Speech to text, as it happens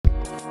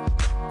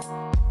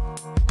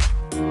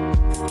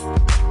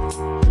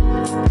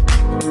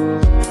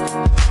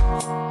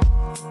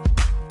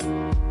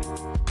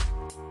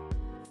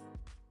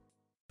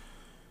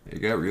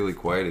really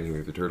quiet in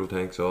here. The turtle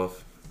tank's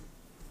off.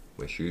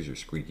 My shoes are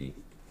squeaky.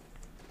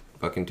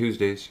 Fucking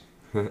Tuesdays.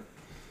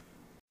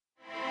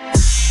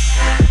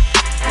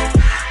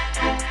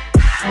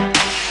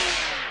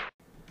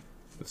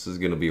 This is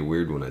gonna be a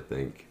weird one, I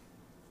think.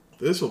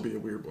 This will be a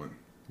weird one.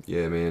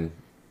 Yeah, man.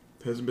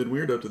 It hasn't been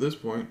weird up to this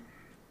point.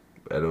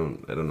 I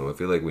don't know. I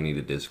feel like we need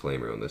a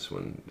disclaimer on this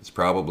one. It's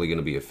probably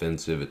gonna be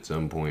offensive at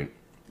some point.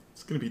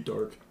 It's gonna be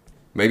dark.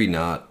 Maybe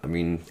not. I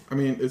mean,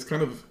 it's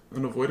kind of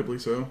unavoidably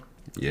so.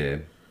 Yeah.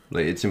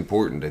 Like, it's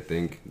important, I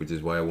think, which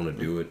is why I want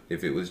to do it.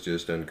 If it was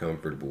just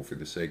uncomfortable for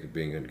the sake of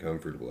being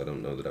uncomfortable, I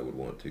don't know that I would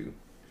want to.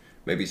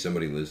 Maybe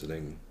somebody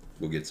listening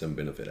will get some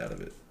benefit out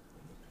of it.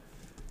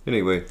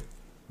 Anyway,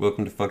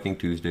 welcome to fucking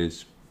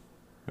Tuesdays.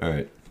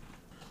 Alright.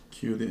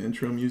 Cue the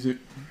intro music.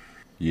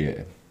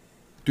 Yeah.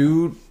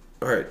 Dude,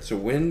 alright, so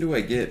when do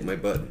I get my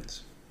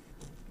buttons?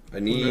 I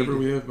need... Whenever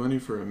we have money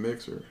for a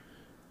mixer.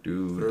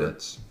 Dude,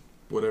 that's...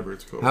 Whatever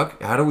it's called.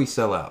 How do we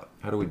sell out?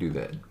 How do we do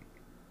that?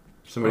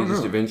 Somebody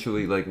just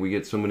eventually, like, we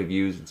get so many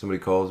views and somebody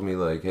calls me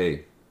like,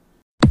 hey.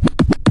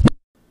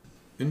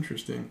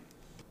 Interesting.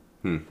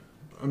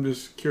 I'm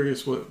just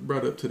curious what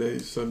brought up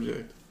today's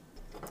subject.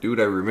 Dude,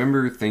 I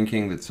remember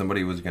thinking that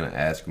somebody was going to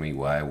ask me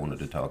why I wanted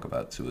to talk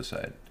about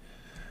suicide.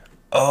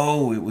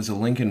 Oh, it was a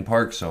Linkin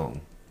Park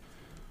song.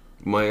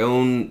 My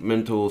own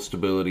mental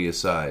stability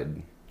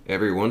aside,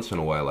 every once in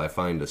a while I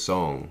find a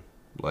song,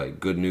 like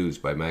Good News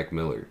by Mac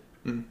Miller.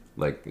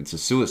 Like, it's a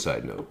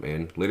suicide note,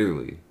 man.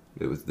 Literally.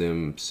 It was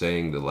them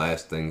saying the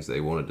last things they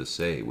wanted to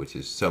say, which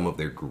is some of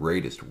their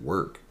greatest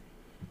work.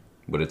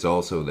 But it's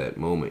also that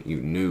moment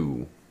you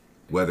knew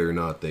whether or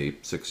not they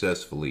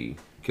successfully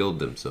killed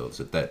themselves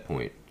at that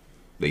point.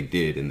 They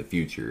did in the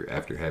future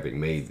after having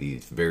made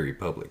these very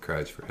public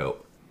cries for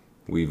help.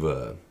 We've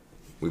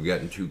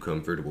gotten too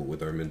comfortable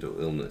with our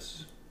mental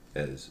illness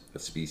as a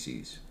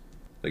species.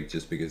 Like,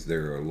 just because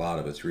there are a lot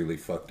of us really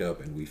fucked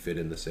up and we fit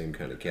in the same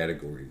kind of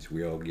categories,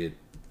 we all get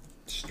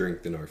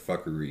strength in our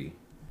fuckery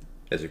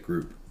as a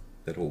group.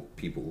 That whole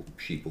people,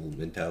 sheeple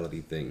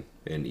mentality thing.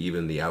 And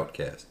even the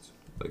outcasts.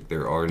 Like,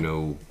 there are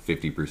no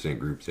 50%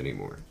 groups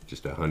anymore.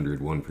 Just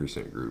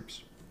 101%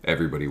 groups.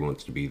 Everybody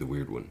wants to be the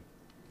weird one.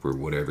 For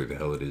whatever the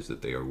hell it is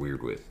that they are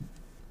weird with.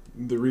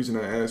 The reason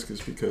I ask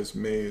is because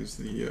May is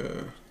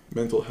the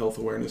Mental Health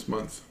Awareness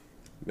Month.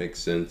 Makes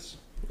sense.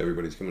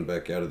 Everybody's coming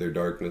back out of their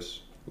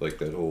darkness. Like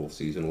that whole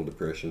seasonal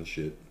depression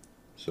shit.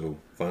 So,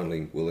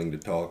 finally willing to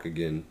talk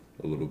again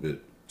a little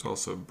bit. It's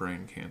also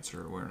Brain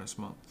Cancer Awareness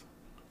Month.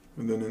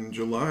 And then in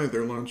July,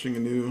 they're launching a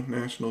new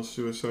National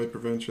Suicide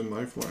Prevention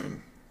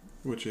Lifeline,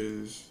 which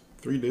is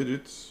 3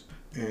 digits,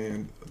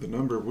 and the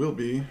number will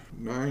be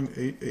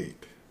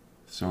 988.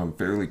 So I'm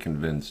fairly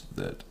convinced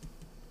that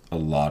a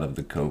lot of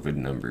the COVID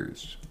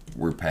numbers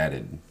were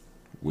padded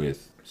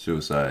with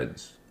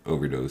suicides,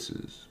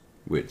 overdoses,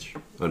 which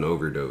an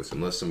overdose,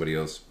 unless somebody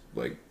else,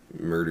 like,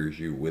 murders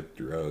you with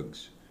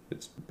drugs,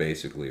 it's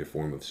basically a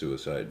form of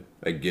suicide.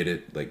 I get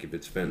it, like, if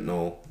it's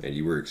fentanyl and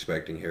you were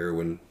expecting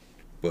heroin,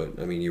 but,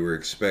 I mean, you were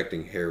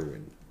expecting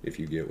heroin, if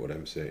you get what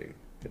I'm saying.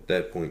 At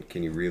that point,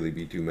 can you really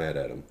be too mad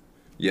at them?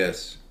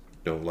 Yes,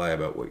 don't lie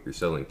about what you're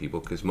selling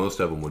people, because most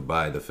of them would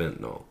buy the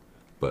fentanyl.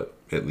 But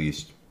at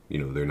least, you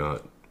know, they're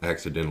not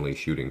accidentally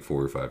shooting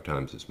 4 or 5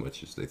 times as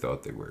much as they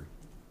thought they were.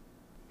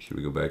 Should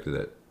we go back to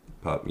that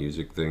pop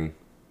music thing?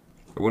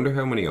 I wonder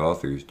how many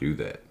authors do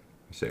that.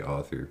 I say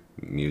author,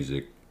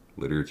 music,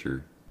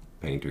 literature,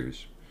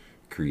 painters,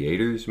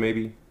 creators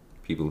maybe?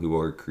 People who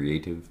are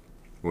creative.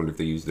 I wonder if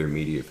they use their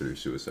media for their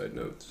suicide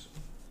notes.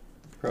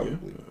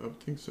 Probably. Yeah, I would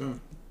think so.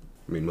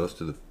 I mean, most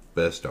of the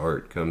best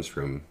art comes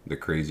from the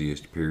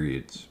craziest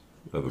periods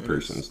of a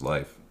person's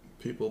life.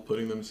 People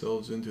putting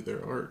themselves into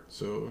their art,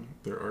 so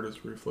their art is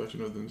a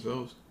reflection of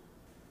themselves.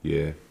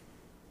 Yeah.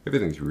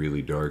 Everything's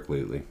really dark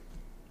lately.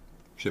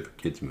 Except for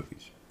kids'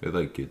 movies. I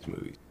like kids'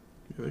 movies.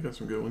 Yeah, they got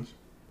some good ones.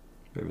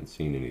 I haven't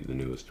seen any of the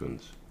newest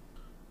ones.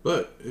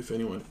 But if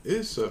anyone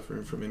is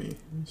suffering from any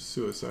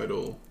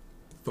suicidal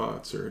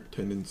thoughts or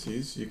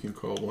tendencies, you can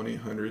call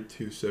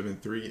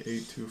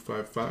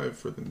 1-800-273-8255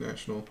 for the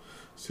National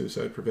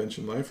Suicide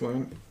Prevention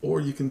Lifeline, or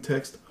you can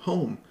text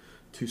HOME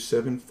to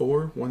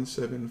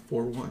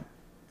 741741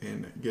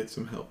 and get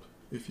some help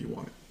if you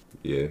want it.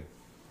 Yeah.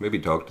 Maybe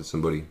talk to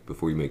somebody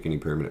before you make any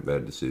permanent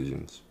bad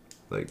decisions.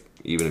 Like,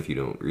 even if you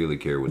don't really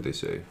care what they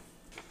say.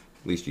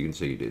 At least you can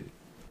say you did.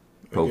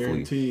 I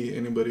guarantee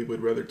anybody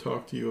would rather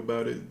talk to you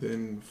about it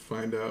than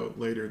find out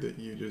later that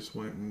you just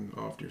went and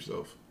offed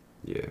yourself.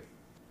 Yeah.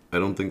 I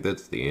don't think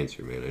that's the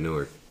answer, man. I know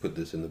I put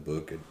this in the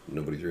book and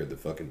nobody's read the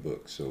fucking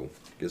book, so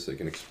I guess I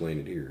can explain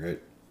it here, right?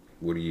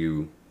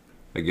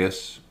 I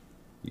guess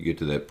you get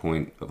to that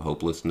point of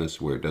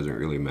hopelessness where it doesn't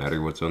really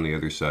matter what's on the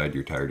other side,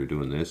 you're tired of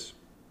doing this.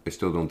 I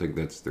still don't think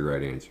that's the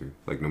right answer.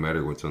 Like, no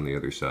matter what's on the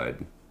other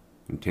side,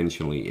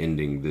 intentionally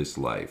ending this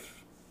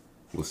life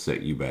will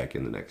set you back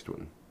in the next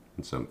one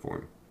in some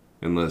form.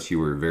 Unless you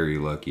were very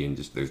lucky and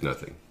just there's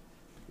nothing.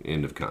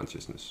 End of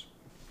consciousness.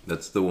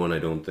 That's the one I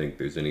don't think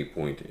there's any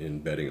point in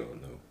betting on,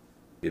 though.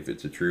 If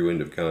it's a true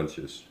end of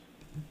conscious,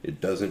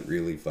 it doesn't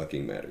really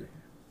fucking matter.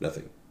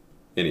 Nothing.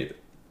 Any of it.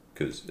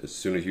 Because as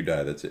soon as you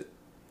die, that's it.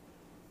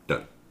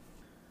 Done.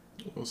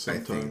 Well, I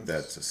sometimes think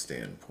that's a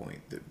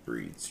standpoint that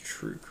breeds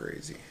true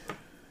crazy.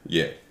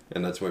 Yeah.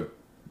 And that's why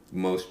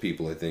most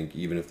people, I think,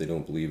 even if they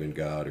don't believe in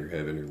God or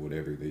heaven or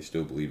whatever, they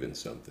still believe in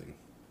something.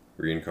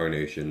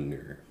 Reincarnation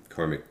or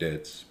karmic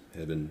debts,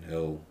 heaven,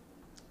 hell.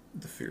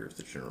 The fear of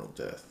the general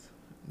death.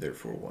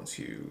 Therefore, once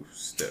you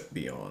step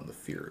beyond the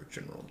fear of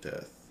general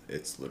death,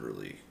 it's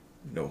literally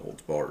no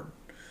holds barred.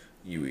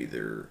 You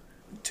either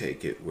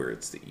take it where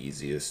it's the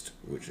easiest,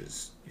 which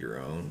is your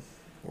own,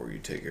 or you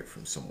take it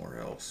from somewhere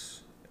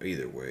else.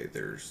 Either way,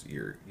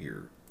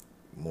 you're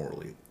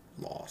morally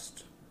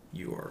lost.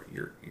 Your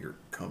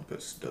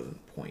compass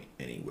doesn't point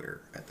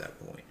anywhere at that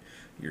point.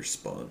 You're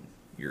spun.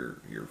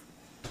 You're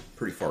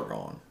pretty far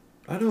gone.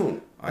 I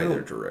don't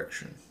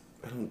Direction.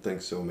 I don't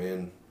think so,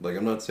 man. Like,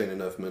 I'm not saying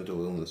enough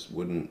mental illness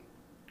wouldn't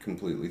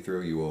completely throw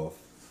you off,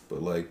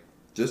 but like,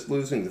 just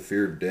losing the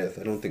fear of death,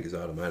 I don't think is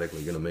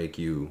automatically going to make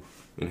you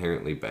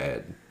inherently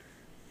bad.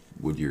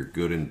 Would your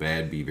good and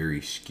bad be very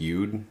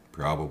skewed?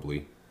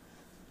 Probably.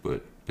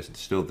 But I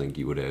still think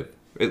you would have,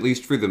 at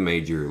least for the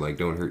major, like,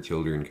 don't hurt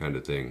children kind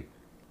of thing.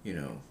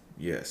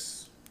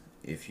 Yes,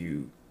 if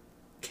you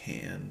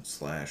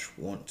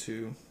can/want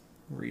to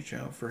reach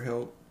out for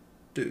help,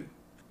 do.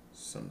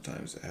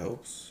 Sometimes it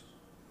helps,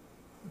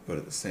 but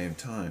at the same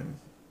time,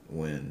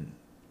 when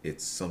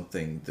it's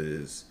something that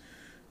is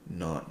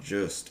not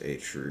just a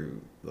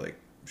true, like,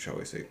 shall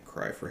we say,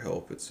 cry for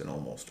help, it's an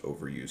almost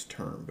overused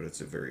term, but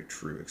it's a very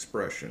true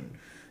expression,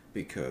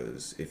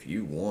 because if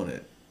you want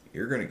it,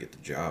 you're going to get the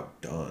job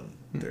done.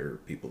 There are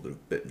people that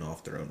have bitten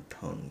off their own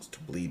tongues to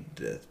bleed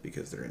to death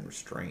because they're in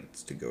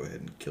restraints to go ahead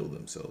and kill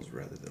themselves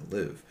rather than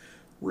live.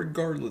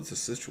 Regardless of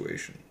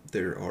situation,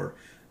 there are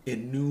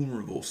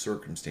innumerable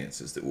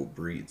circumstances that will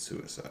breed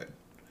suicide.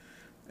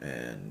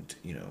 And,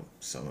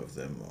 some of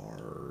them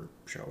are,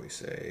 shall we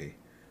say,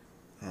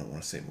 I don't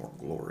want to say more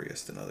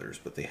glorious than others,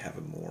 but they have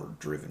a more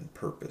driven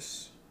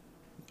purpose,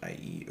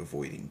 i.e.,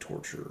 avoiding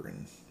torture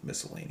and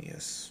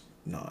miscellaneous,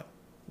 not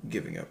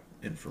giving up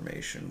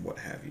information, what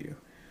have you.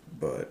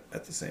 But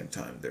at the same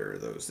time, there are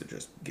those that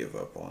just give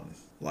up on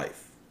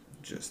life,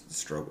 just the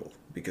struggle,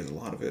 because a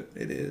lot of it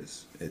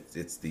is.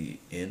 It's the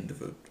end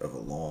of a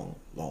long,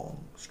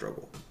 long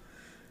struggle.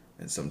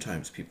 And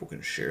sometimes people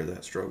can share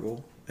that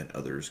struggle, and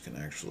others can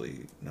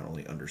actually not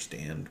only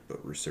understand,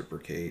 but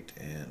reciprocate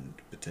and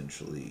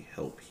potentially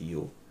help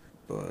heal.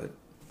 But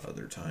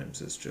other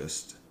times it's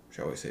just,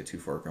 shall we say, too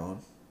far gone.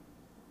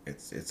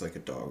 It's like a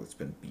dog that's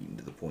been beaten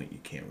to the point you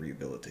can't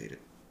rehabilitate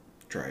it.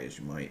 Try as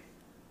you might,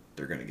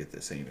 they're going to get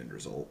the same end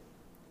result.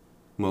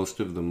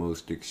 Most of the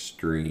most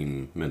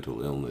extreme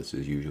mental illness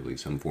is usually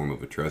some form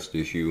of a trust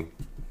issue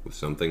with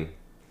something.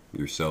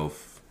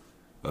 Yourself,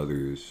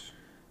 others,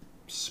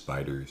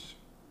 spiders.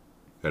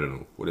 I don't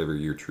know, whatever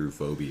your true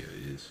phobia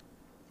is.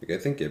 Like,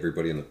 I think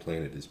everybody on the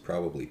planet is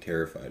probably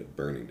terrified of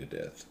burning to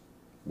death.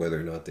 Whether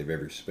or not they've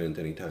ever spent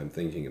any time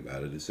thinking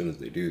about it, as soon as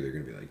they do, they're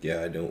going to be like,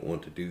 yeah, I don't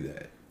want to do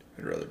that.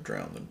 I'd rather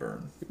drown than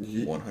burn.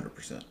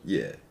 100%.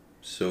 Yeah.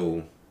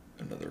 So,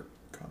 Another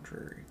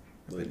contrary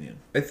opinion.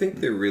 I think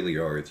there really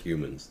are, as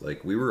humans.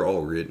 Like, we were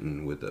all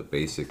written with a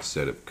basic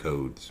set of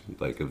codes,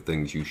 like, of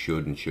things you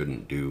should and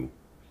shouldn't do,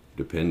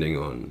 depending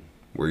on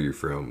where you're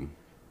from,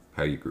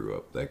 how you grew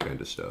up, that kind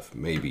of stuff.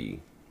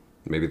 Maybe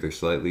they're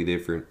slightly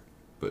different,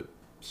 but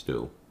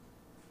still,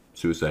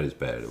 suicide is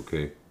bad,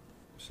 okay?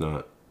 It's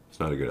not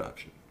a good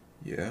option.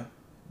 Yeah,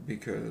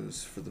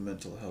 because for the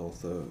mental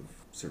health of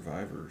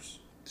survivors,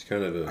 It's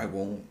kind of I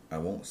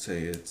won't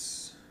say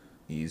it's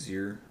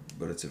easier,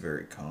 but it's a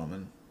very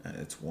common, and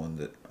it's one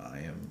that I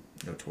am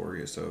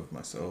notorious of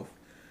myself,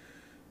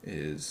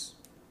 is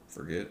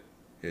forget.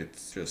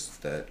 It's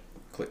just that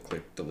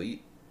click,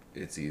 delete.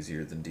 It's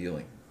easier than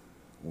dealing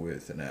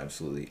with an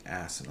absolutely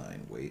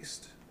asinine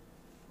waste.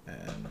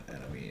 And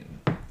I mean,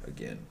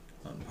 again,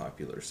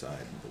 unpopular side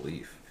and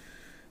belief,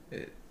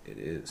 it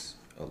is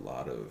a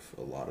lot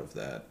of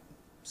that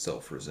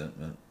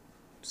self-resentment,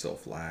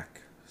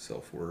 self-lack,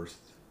 self-worth.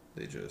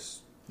 They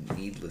just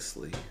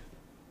needlessly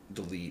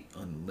delete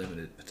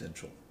unlimited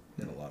potential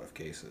in a lot of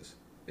cases.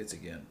 It's,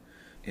 again,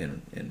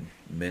 in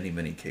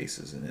many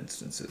cases and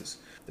instances,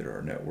 there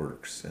are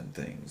networks and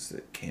things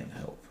that can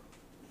help.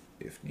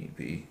 If need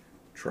be,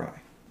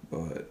 try.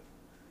 But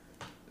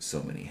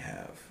so many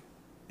have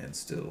and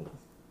still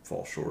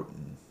fall short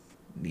and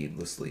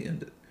needlessly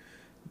end it.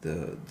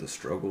 The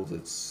struggle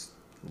that's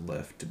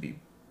left to be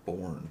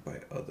borne by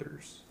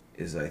others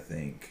is, I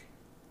think,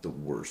 the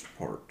worst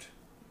part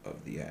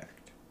of the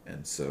act.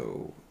 And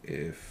so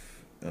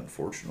if,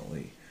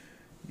 unfortunately,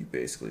 you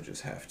basically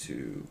just have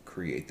to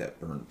create that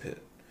burn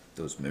pit,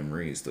 those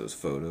memories, those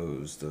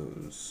photos,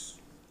 those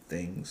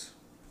things,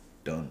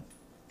 done.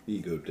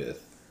 ego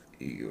death.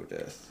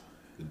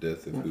 The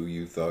death of who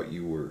you thought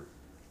you were.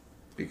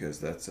 Because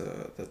that's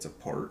a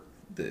part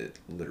that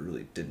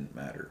literally didn't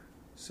matter.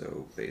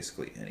 So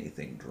basically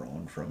anything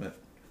drawn from it,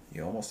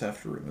 you almost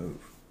have to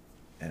remove.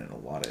 And in a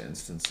lot of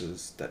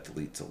instances, that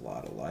deletes a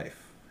lot of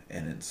life.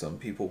 And in some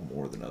people,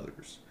 more than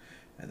others.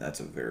 And that's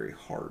a very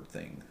hard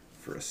thing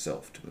for a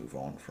self to move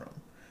on from.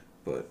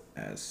 But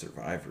as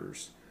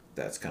survivors,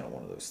 that's kind of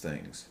one of those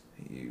things.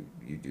 You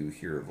do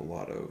hear of a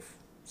lot of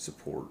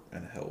support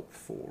and help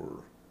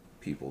for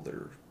people that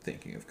are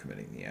thinking of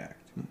committing the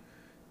act.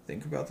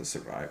 Think about the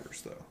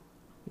survivors, though.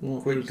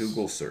 Well, Quick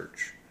Google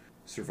search,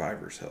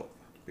 survivors help,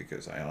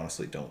 because I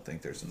honestly don't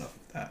think there's enough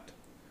of that.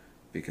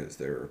 Because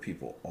there are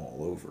people all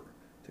over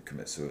that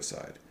commit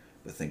suicide.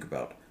 But think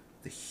about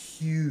the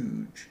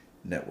huge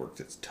network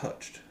that's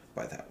touched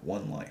by that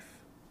one life,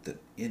 the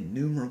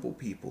innumerable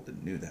people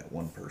that knew that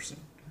one person,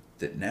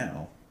 that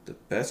now the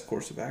best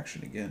course of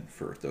action, again,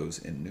 for those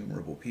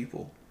innumerable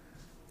people,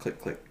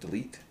 click,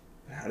 delete.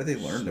 How do they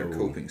learn their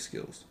coping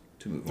skills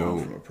to move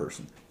on from a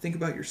person? Think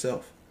about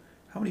yourself.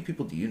 How many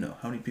people do you know?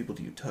 How many people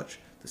do you touch?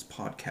 This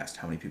podcast,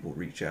 how many people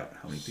reach out?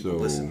 How many people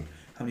listen?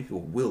 How many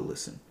people will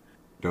listen?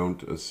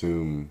 Don't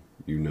assume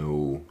you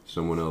know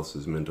someone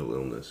else's mental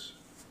illness.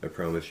 I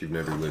promise you've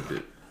never lived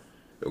it.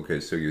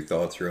 Okay, so your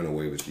thoughts run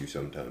away with you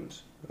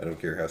sometimes. I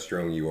don't care how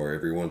strong you are,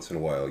 every once in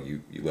a while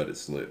you let it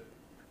slip.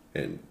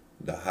 And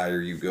the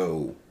higher you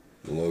go,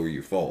 the lower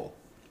you fall.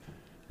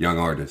 Young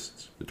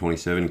artists, the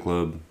 27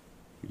 Club,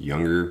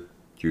 younger,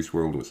 Juice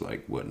WRLD was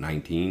like,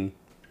 19?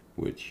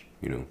 Which,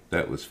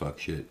 that was fuck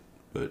shit.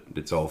 But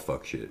it's all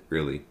fuck shit,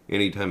 really.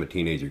 Anytime a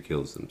teenager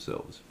kills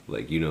themselves,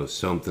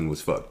 something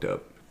was fucked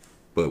up.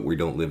 But we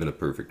don't live in a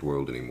perfect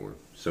world anymore.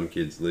 Some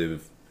kids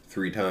live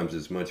 3 times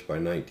as much by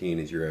 19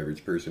 as your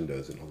average person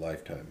does in a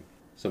lifetime.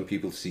 Some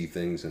people see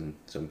things and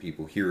some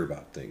people hear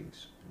about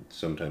things.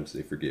 Sometimes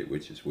they forget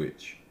which is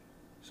which.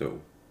 So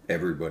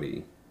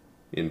everybody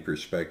in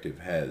perspective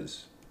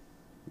has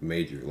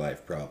major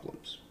life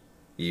problems,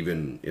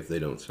 even if they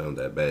don't sound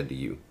that bad to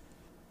you.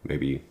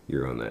 Maybe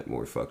you're on that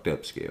more fucked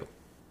up scale.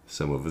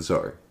 Some of us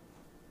are.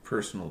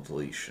 Personal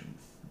deletion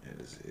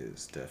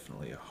is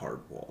definitely a hard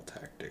wall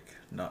tactic.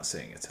 Not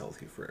saying it's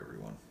healthy for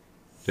everyone.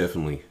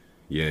 Definitely.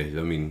 Yeah,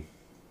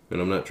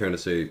 and I'm not trying to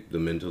say the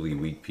mentally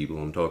weak people.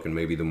 I'm talking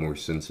maybe the more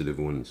sensitive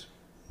ones.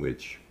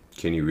 Which,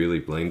 can you really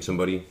blame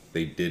somebody?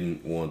 They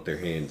didn't want their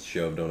hands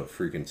shoved on a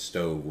freaking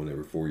stove when they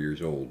were 4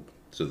 years old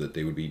so that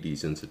they would be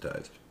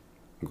desensitized.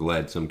 I'm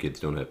glad some kids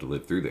don't have to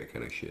live through that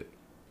kind of shit.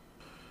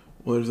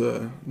 Well, there's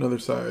another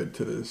side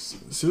to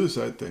this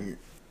suicide thing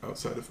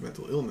outside of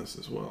mental illness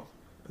as well.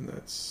 And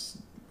that's,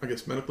 I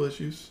guess, medical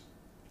issues.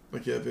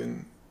 Like you have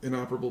an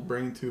inoperable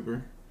brain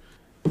tumor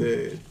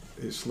that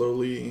is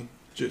slowly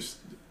just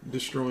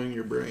destroying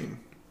your brain.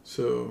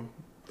 So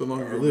the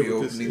longer you live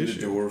with this issue... Are we opening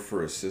the door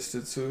for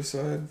assisted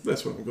suicide?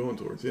 That's what I'm going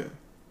towards, yeah.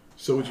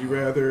 So would you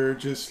rather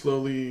just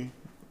slowly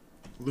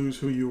lose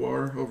who you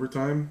are over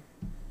time?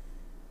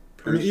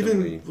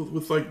 Even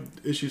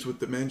with issues with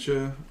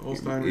dementia,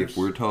 Alzheimer's. If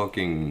we're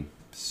talking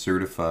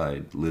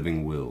certified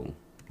living will,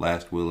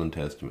 last will and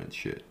testament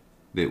shit,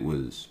 that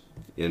was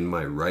in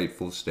my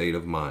rightful state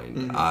of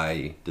mind,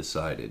 I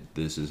decided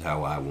this is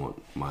how I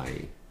want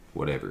my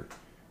whatever.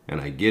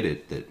 And I get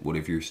it that what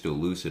if you're still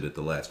lucid at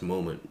the last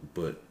moment,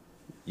 but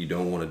you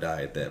don't want to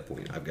die at that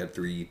point. I've got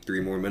three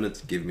more minutes,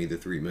 give me the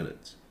 3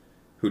 minutes.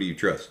 Who do you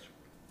trust?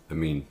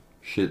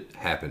 Shit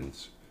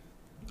happens.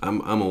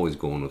 I'm always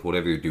going with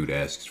whatever your dude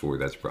asks for,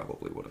 that's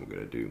probably what I'm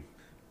going to do.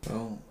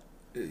 Well,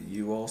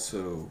 you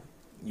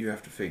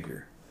have to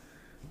figure,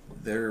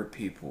 there are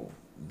people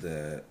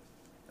that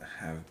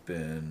have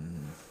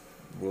been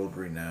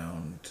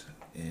world-renowned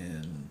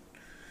in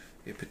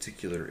a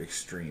particular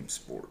extreme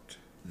sport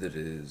that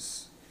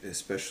is,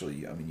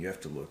 especially, you have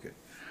to look at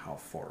how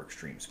far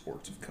extreme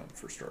sports have come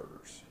for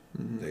starters.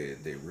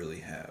 They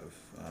really have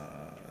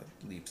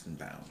leaps and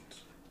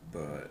bounds.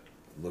 But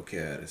look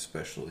at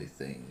especially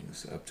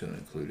things up to and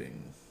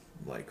including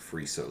like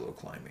free solo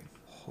climbing.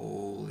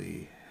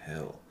 Holy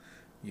hell.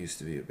 Used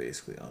to be a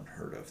basically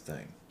unheard of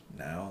thing.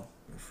 Now,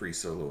 free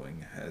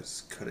soloing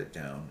has cut it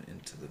down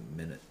into the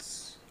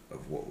minutes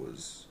of what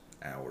was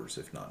hours,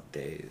 if not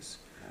days,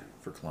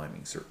 for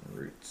climbing certain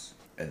routes.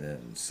 And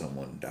then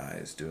someone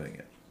dies doing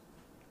it.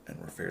 And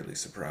we're fairly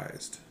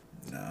surprised.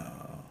 No.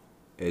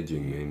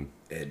 Edging, man.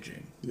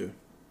 Edging. Yeah.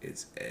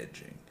 It's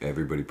edging.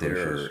 Everybody pushes.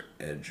 There are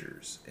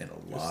edgers in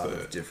a lot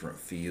of different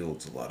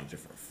fields, a lot of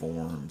different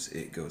forms.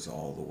 It goes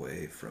all the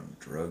way from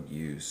drug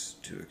use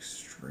to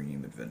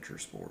extreme adventure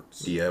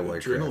sports.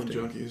 DIY adrenaline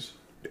crafting. junkies.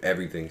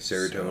 Everything.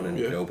 Serotonin,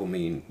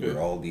 dopamine.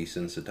 We're all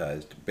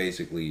desensitized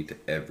basically to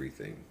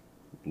everything.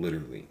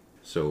 Literally.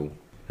 So,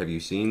 have you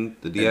seen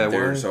the DIY? And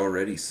there's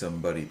already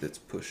somebody that's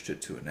pushed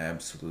it to an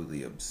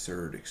absolutely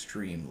absurd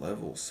extreme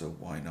level, so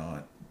why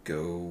not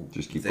go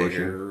just keep there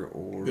pushing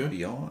or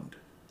beyond?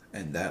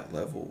 And that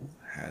level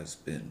has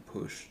been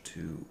pushed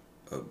to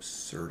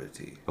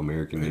absurdity.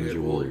 American Ninja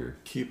Warrior.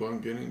 Keep on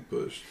getting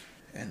pushed.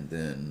 And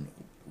then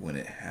when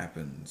it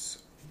happens,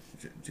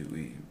 do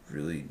we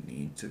really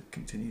need to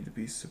continue to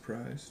be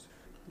surprised?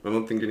 I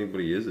don't think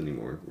anybody is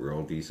anymore. We're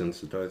all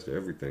desensitized to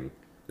everything.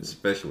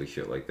 Especially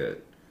shit like that.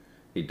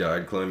 He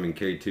died climbing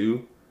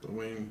K2?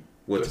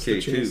 What's that's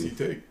K2? The chance you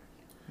take.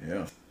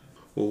 Yeah.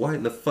 Well, why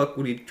in the fuck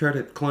would he try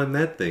to climb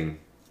that thing?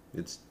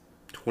 It's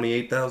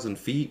 28,000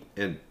 feet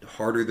and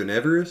harder than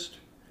Everest?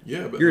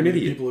 Yeah, but you're an many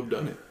idiot. People have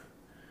done it.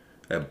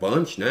 A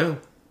bunch now.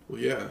 Well,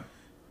 yeah.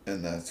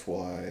 And that's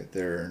why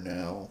there are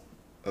now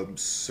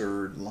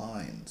absurd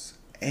lines.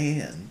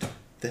 And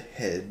the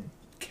head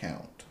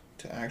count.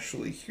 To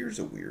actually, here's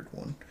a weird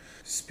one.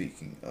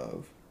 Speaking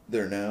of,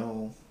 they're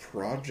now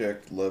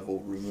project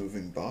level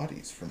removing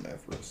bodies from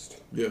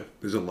Everest. Yeah.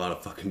 There's a lot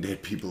of fucking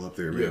dead people up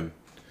there, man.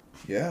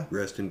 Yeah.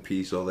 Rest in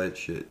peace, all that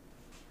shit.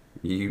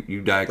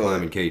 You die But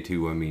climbing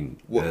K2, I mean,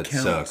 What that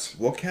counts? sucks.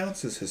 What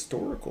counts as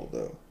historical,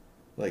 though?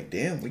 Like,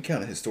 damn, we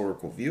count a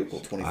historical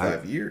vehicle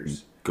 25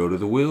 years. Go to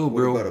the will, What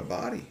bro. about a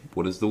body?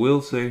 What does the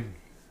will say?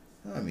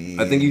 I mean,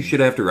 I think you should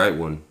have to write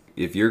one.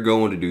 If you're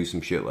going to do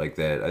some shit like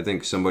that, I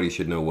think somebody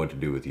should know what to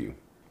do with you.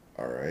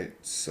 Alright,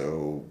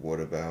 so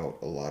what about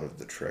a lot of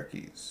the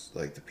Trekkies?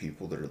 Like the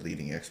people that are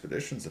leading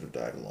expeditions that have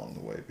died along the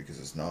way? Because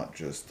it's not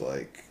just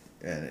like...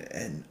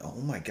 And oh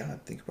my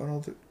god, think about all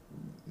the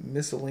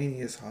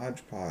miscellaneous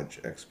hodgepodge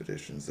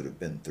expeditions that have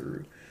been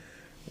through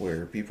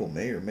where people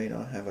may or may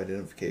not have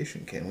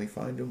identification. Can we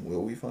find them?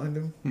 Will we find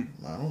them?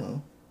 I don't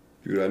know.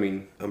 Dude, I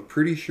mean, I'm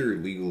pretty sure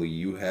legally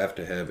you have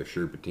to have a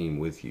Sherpa team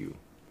with you.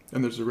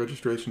 And there's a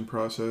registration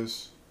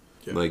process.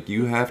 Yeah. Like,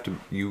 you have to...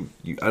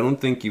 I don't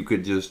think you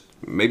could just...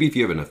 Maybe if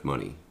you have enough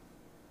money.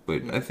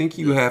 But I think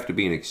you have to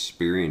be an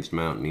experienced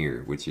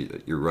mountaineer, which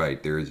you're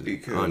right, there is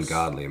an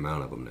ungodly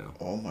amount of them now.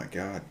 Oh my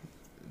god.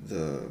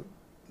 The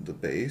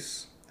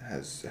base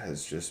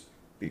has just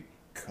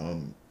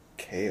become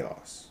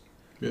chaos.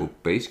 Yeah. Well,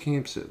 base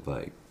camp's at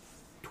like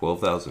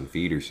 12,000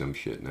 feet or some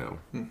shit now.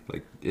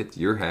 Like,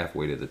 you're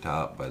halfway to the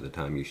top by the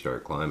time you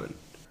start climbing.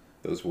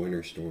 Those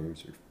winter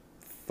storms are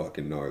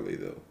fucking gnarly,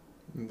 though.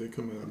 And they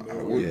come out of I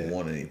nowhere. wouldn't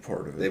want any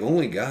part of it. They've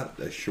only got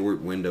a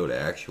short window to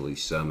actually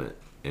summit,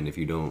 and if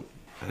you don't...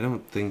 I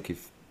don't think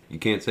if... You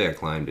can't say I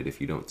climbed it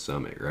if you don't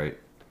summit, right?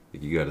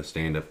 Like, you gotta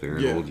stand up there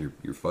and hold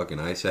your fucking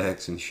ice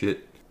axe and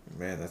shit.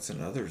 Man, that's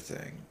another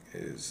thing.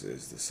 Is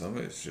the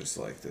summit is just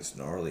like this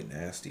gnarly,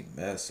 nasty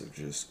mess of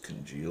just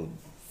congealed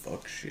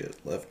fuck shit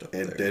left up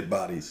there. And dead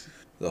bodies.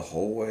 The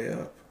whole way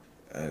up.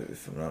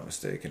 If I'm not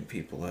mistaken,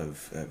 people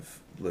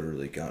have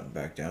literally gotten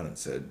back down and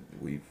said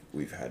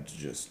we've had to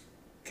just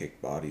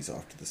kick bodies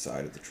off to the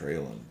side of the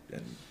trail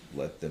and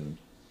let them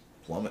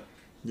plummet.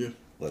 Yeah.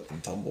 Let them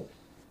tumble.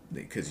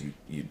 Because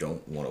you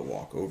don't want to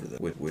walk over them,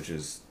 which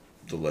is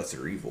the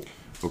lesser evil.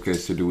 Okay,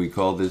 so do we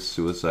call this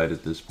suicide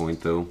at this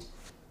point, though?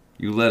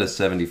 You let a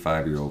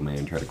 75-year-old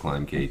man try to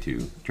climb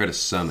K2, try to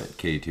summit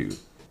K2.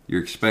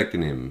 You're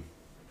expecting him,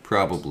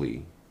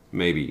 probably,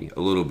 maybe,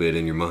 a little bit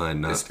in your mind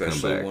not to come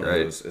back,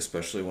 right?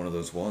 Especially one of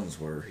those ones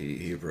where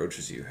he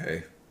approaches you,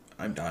 hey,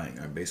 I'm dying.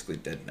 I'm basically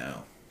dead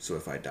now. So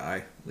if I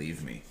die,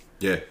 leave me.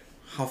 Yeah.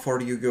 How far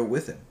do you go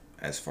with him?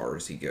 As far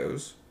as he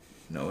goes,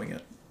 knowing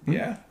it.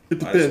 Yeah.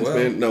 It might as depends, well.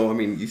 man. No, I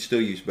mean, you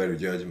still use better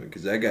judgment,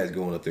 because that guy's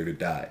going up there to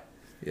die.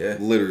 Yeah.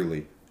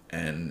 Literally.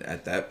 And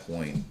at that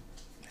point,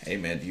 hey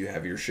man, do you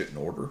have your shit in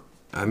order?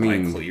 I mean...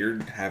 Am I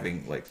cleared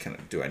having, like,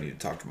 do I need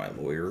to talk to my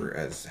lawyer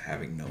as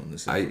having known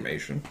this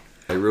information?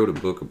 I wrote a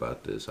book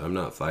about this. I'm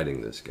not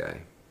fighting this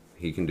guy.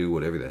 He can do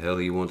whatever the hell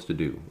he wants to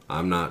do.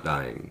 I'm not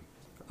dying.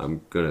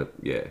 I'm gonna...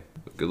 Yeah.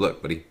 Good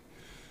luck, buddy.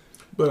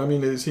 But, I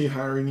mean, is he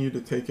hiring you to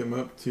take him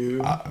up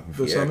to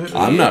the summit?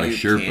 I'm not a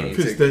Sherpa.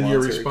 Because then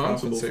you're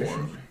responsible for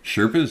him.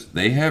 Sherpas,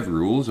 they have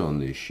rules on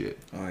this shit.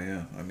 Oh,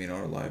 yeah. I mean,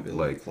 our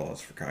liability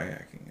clause for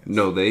kayaking is...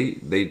 No,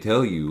 they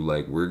tell you,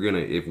 like, we're gonna...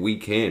 If we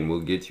can,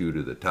 we'll get you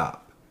to the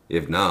top.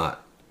 If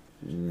not,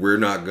 we're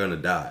not gonna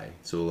die.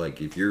 So,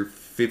 like, if you're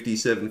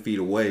 57 feet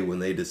away when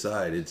they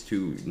decide it's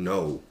too...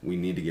 No, we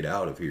need to get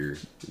out of here.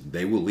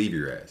 They will leave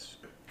your ass.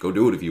 Go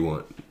do it if you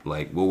want.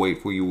 Like, we'll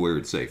wait for you where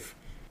it's safe.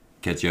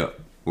 Catch up.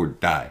 Or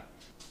die.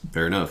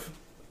 Fair enough.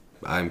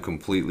 I'm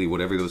completely...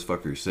 Whatever those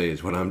fuckers say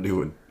is what I'm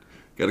doing.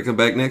 Gotta come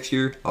back next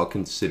year? I'll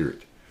consider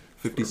it.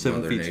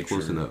 57 feet's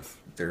close enough.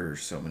 There are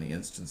so many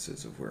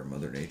instances of where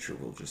Mother Nature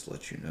will just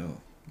let you know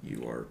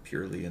you are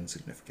purely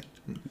insignificant.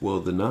 Well,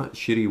 the not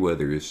shitty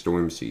weather is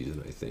storm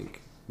season, I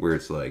think. Where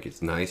it's like,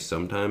 it's nice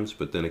sometimes,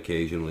 but then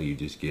occasionally you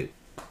just get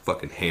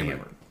fucking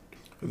hammered.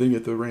 I think you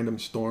get the random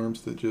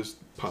storms that just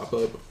pop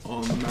up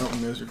on the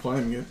mountain as you're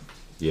climbing it.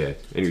 Yeah,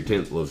 and your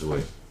tent blows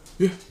away.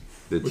 Yeah.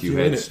 That With you you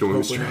in had it, storm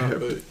hopefully not, strapped.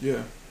 but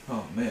yeah.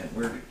 Oh man,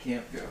 where did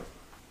camp go?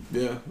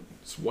 Yeah.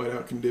 It's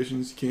whiteout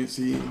conditions. You can't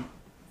see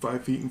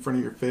 5 feet in front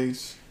of your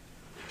face.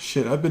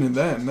 Shit, I've been in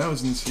that, and that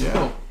was in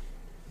Seattle.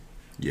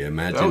 Yeah, That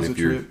imagine was a if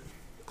you're trip.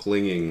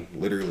 clinging,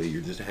 literally,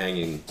 you're just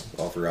hanging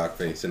off a rock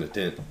face in a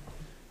tent.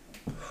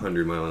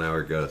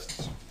 100-mile-an-hour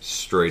gusts.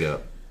 Straight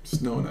up.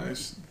 Snow and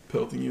ice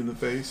pelting you in the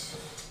face.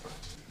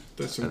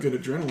 That's some good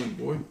adrenaline,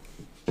 boy.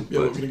 Yeah,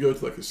 we're gonna go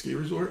to like a ski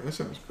resort? That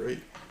sounds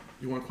great.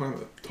 You want to climb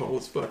the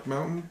tallest fuck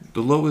mountain?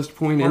 The lowest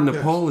point in Hard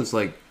Nepal is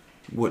like,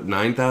 what,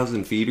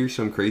 9,000 feet or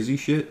some crazy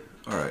shit?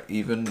 Alright,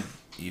 even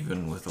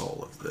with all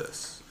of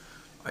this,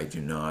 I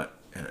do not,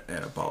 and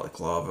a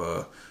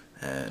balaclava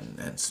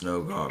and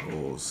snow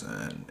goggles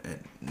and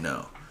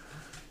no.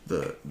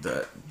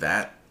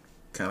 That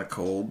kind of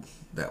cold,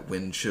 that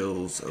wind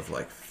chills of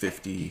like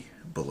 50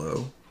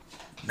 below,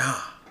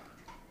 nah,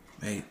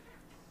 mate,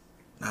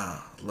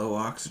 nah, low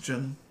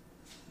oxygen,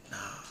 nah.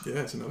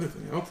 Yeah, it's another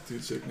thing.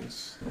 Altitude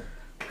sickness.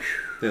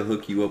 They'll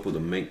hook you up with a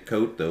mink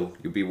coat, though.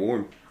 You'll be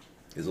warm.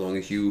 As long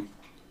as you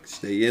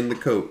stay in the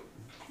coat.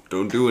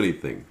 Don't do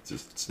anything.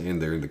 Just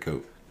stand there in the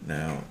coat.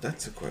 Now,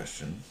 that's a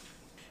question.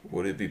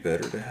 Would it be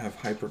better to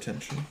have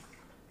hypertension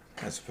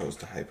as opposed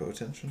to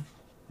hypotension?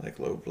 Like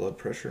low blood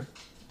pressure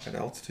at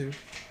altitude?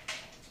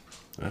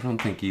 I don't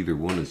think either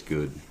one is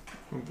good.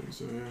 I don't think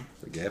so, yeah.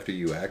 Like, after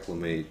you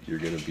acclimate, you're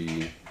going to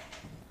be...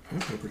 I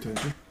have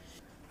hypertension.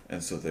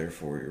 And so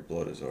therefore your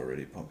blood is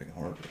already pumping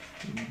harder.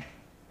 Mm-hmm.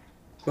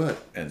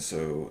 But... And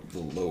so the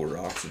lower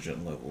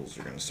oxygen levels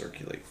are going to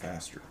circulate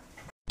faster.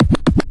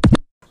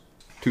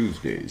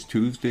 Tuesdays.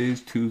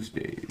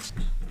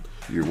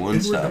 Your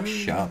one-stop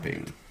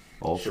shopping.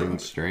 All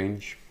things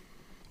strange.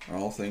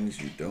 All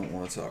things you don't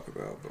want to talk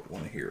about, but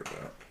want to hear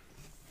about.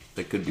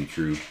 That could be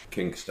true.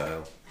 Kink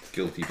style.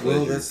 Guilty pleasure.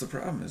 Well, that's the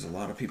problem, is a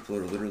lot of people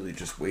are literally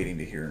just waiting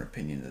to hear an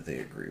opinion that they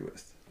agree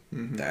with.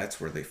 Mm-hmm. That's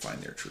where they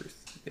find their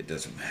truth. It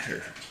doesn't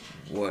matter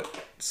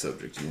what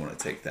subject you want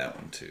to take that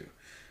one to.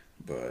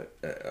 But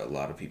a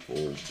lot of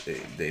people,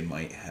 they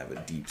might have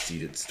a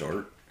deep-seated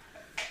start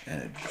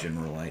and a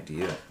general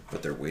idea,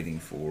 but they're waiting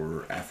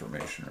for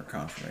affirmation or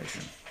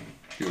confirmation.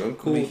 Dude, I'm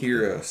cool. Let me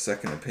hear a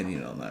second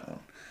opinion on that one.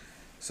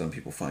 Some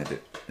people find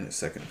it in a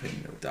second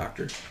opinion of a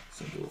doctor.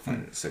 Some people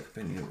find it in a second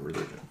opinion of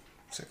religion.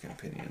 Second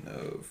opinion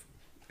of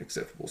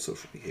acceptable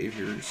social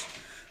behaviors,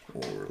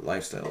 or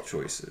lifestyle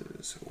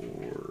choices,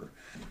 or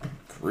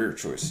career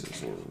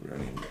choices, or, I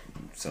mean,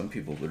 some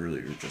people literally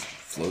are just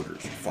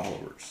floaters or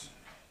followers.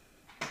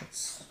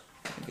 That's,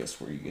 I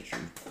guess, where you get your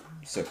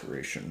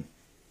separation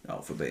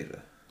alpha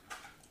beta.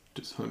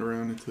 Just hunt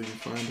around until you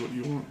find what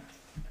you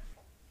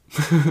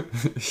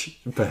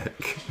want.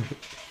 Back.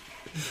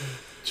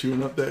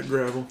 Chewing up that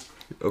gravel.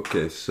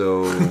 Okay,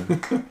 so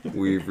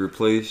we've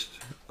replaced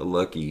a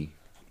Lucky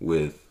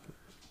with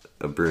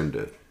a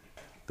Brenda.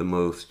 The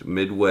most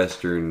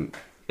Midwestern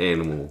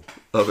animal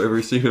I've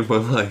ever seen in my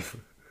life.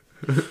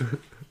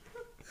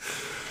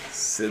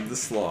 Sid the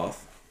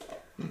Sloth.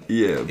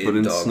 Yeah, but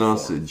in dog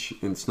sausage,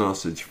 in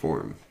sausage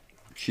form.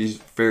 She's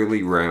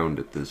fairly round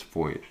at this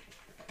point.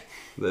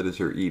 That is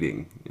her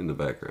eating in the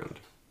background.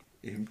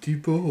 Empty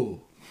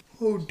bowl.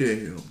 Oh,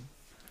 damn.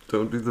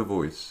 Don't do the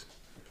voice.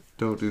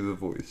 Don't do the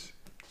voice.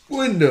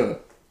 Linda,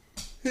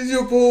 is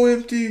your bowl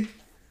empty?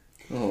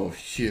 Oh,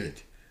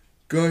 shit.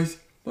 Guys,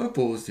 my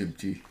bowl's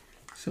empty.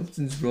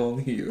 Something's wrong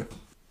here.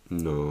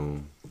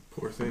 No.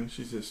 Poor thing,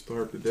 she's just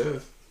starved to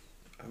death.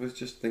 I was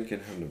just thinking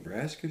how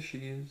Nebraska she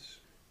is.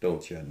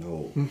 Don't ya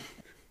know?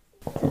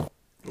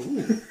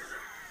 Ooh.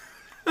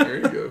 There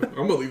you go.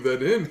 I'm gonna leave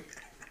that in.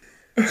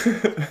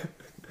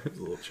 It's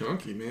a little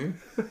chunky,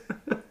 man.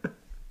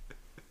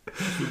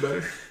 Feel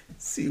better?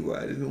 See why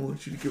I didn't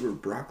want you to give her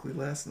broccoli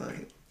last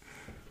night?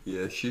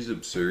 Yeah, she's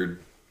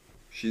absurd.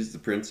 She's the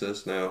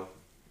princess now.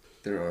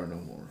 There are no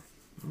more.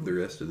 The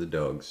rest of the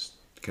dogs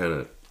kind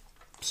of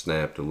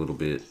snapped a little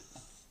bit.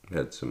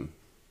 Had some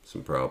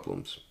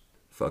problems.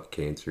 Fuck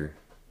cancer.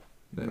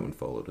 That one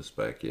followed us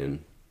back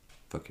in.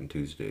 Fucking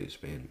Tuesdays,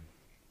 man.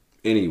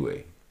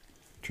 Anyway,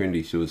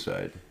 trendy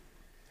suicide.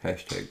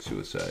 Hashtag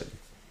suicide.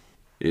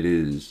 It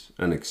is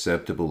an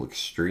acceptable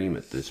extreme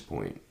at this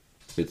point.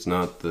 It's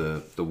not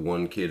the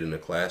one kid in a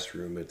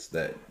classroom. It's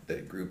that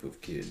group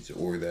of kids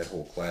or that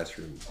whole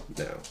classroom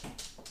now.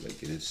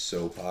 Like, it is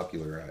so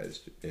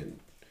popularized, and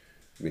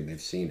I mean,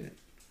 they've seen it.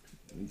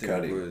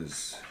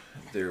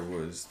 There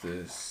was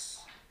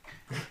this.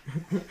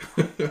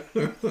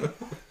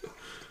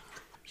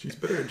 She's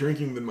better at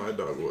drinking than my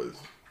dog was.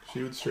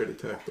 She would straight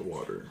attack the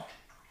water,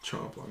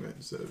 chomp on it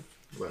instead of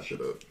lap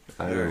it up.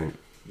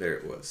 There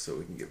it was, so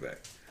we can get back.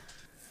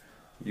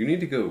 You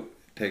need to go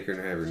take her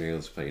and have her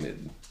nails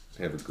painted,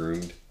 have her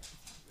groomed,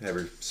 have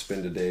her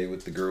spend a day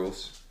with the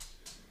girls.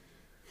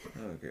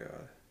 Oh,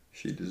 God.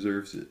 She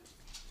deserves it.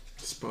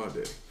 Spa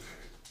day.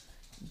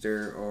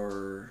 There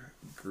are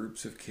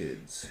groups of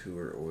kids who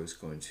are always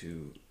going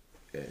to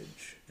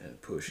edge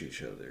and push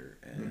each other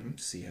and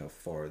see how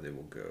far they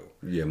will go.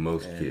 Yeah,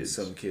 most and kids.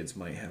 Some kids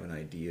might have an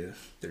idea.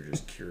 They're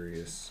just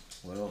curious.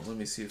 Well, let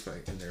me see if I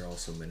can. And they're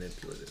also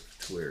manipulative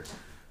to where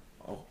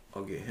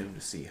I'll get him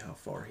to see how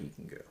far he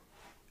can go.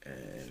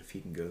 And if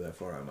he can go that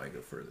far, I might go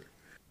further.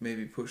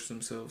 Maybe push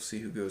themselves, see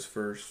who goes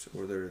first.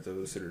 Or there are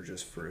those that are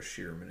just for a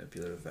sheer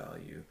manipulative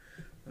value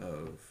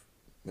of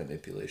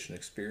manipulation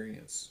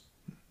experience.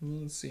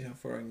 Well, let's see how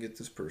far I can get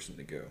this person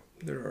to go.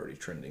 They're already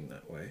trending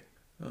that way.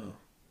 Oh,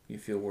 you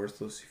feel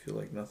worthless? You feel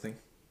like nothing?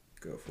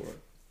 Go for it.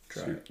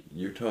 Try it.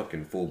 You're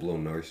talking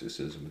full-blown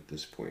narcissism at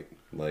this point.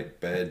 Like,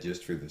 bad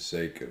just for the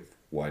sake of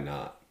why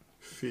not.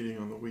 Feeding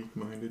on the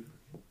weak-minded.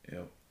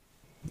 Yep.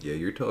 Yeah,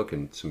 you're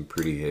talking some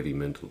pretty heavy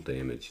mental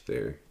damage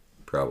there.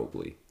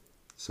 Probably.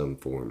 Some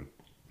form.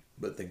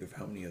 But think of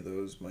how many of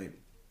those might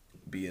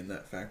be in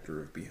that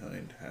factor of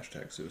behind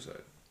hashtag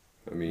suicide.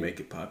 I mean, make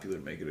it popular,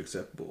 make it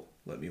acceptable.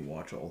 Let me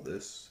watch all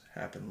this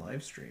happen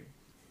live stream.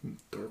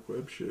 Dark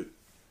web shit.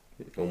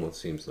 it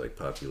almost seems like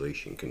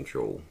population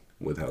control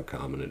with how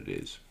common it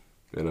is.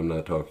 And I'm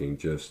not talking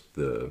just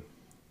the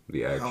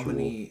the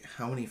actual.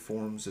 How many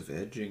forms of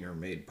edging are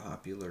made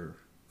popular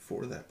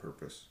for that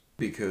purpose?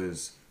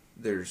 Because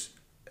there's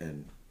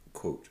an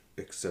quote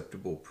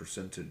acceptable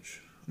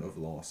percentage of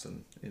loss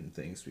in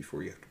things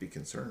before you have to be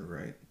concerned,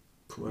 right?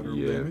 Collateral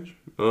Yeah. damage?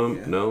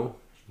 Yeah. No.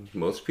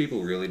 Most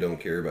people really don't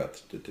care about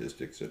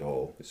statistics at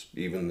all.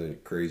 Even the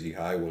crazy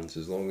high ones,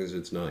 as long as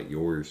it's not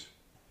yours.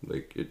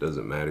 Like, it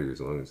doesn't matter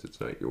as long as it's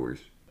not yours.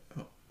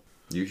 Oh.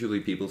 Usually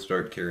people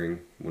start caring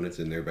when it's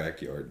in their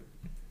backyard,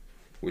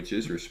 which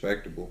is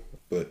respectable.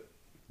 But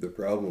the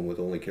problem with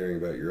only caring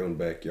about your own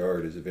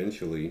backyard is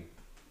eventually,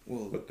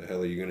 Well, what the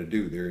hell are you going to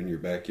do? They're in your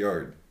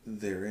backyard.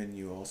 therein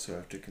you also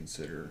have to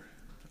consider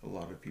a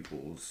lot of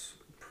people's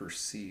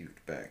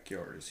perceived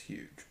backyard is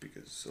huge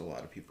because a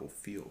lot of people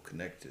feel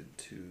connected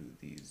to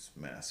these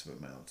massive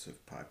amounts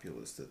of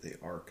populace that they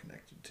are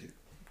connected to.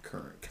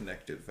 Current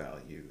connective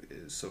value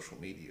is social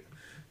media.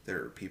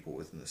 There are people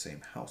within the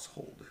same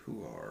household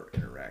who are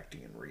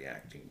interacting and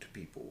reacting to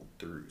people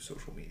through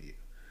social media.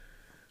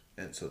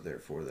 And so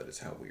therefore that is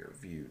how we are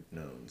viewed,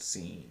 known,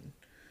 seen,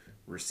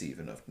 receive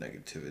enough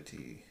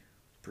negativity,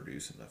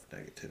 produce enough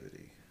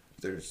negativity.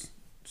 There's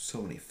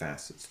so many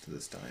facets to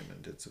this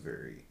diamond. It's a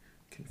very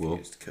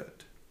confused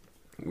cut.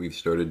 We've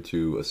started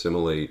to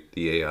assimilate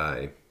the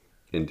AI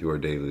into our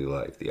daily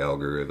life. The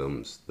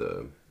algorithms,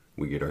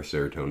 we get our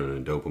serotonin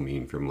and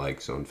dopamine from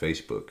likes on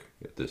Facebook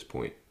at this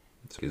point.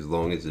 So as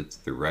long as it's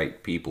the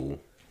right people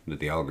that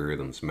the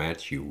algorithms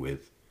match you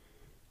with,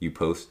 you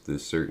post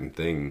this certain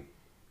thing,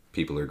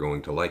 people are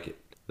going to like it.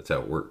 That's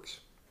how it works.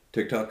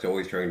 TikTok's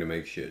always trying to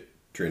make shit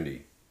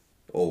trendy.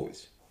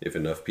 Always. If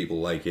enough people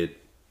like it,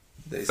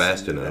 They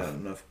fast send it enough, out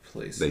enough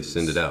places. they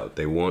send it out.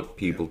 They want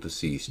people to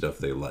see stuff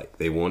they like.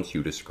 They want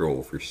you to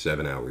scroll for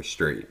 7 hours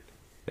straight.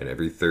 And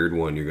every third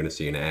one, you're going to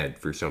see an ad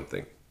for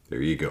something.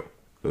 There you go.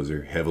 Those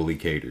are heavily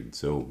catered,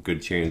 so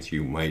good chance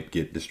you might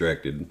get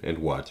distracted and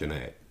watch an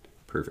ad.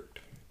 Perfect.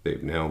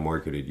 They've now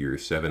marketed your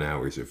 7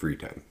 hours of free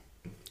time.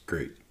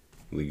 Great.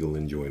 Legal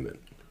enjoyment.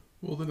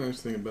 Well, the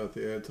nice thing about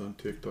the ads on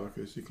TikTok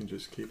is you can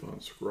just keep on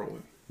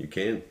scrolling. You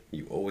can.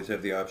 You always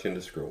have the option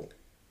to scroll.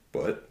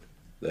 But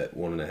that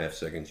 1.5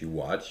 seconds you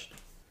watched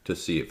to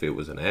see if it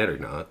was an ad or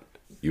not,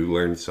 you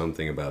learned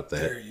something about that.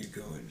 There you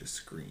go into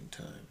screen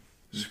time.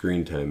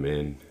 Screen time,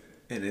 man.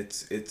 And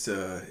it's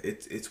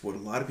what a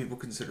lot of people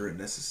consider a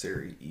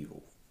necessary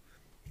evil.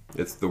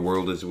 It's the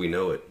world as we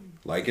know it.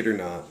 Like it or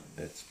not,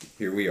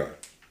 here we are.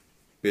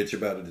 Bitch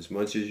about it as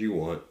much as you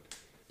want.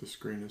 The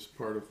screen is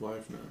part of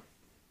life now.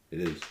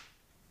 It is.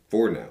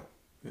 For now.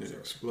 And it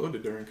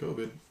exploded during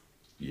COVID.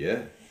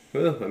 Yeah.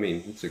 Well, I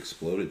mean, it's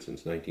exploded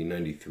since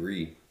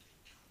 1993.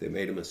 They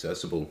made them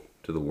accessible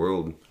to the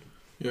world.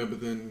 Yeah,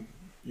 but then,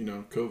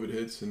 COVID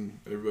hits and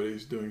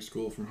everybody's doing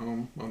school from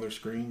home on their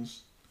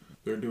screens.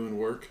 They're doing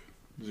work,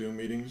 Zoom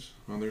meetings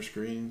on their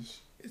screens.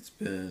 It's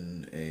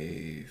been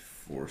a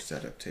forced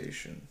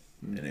adaptation.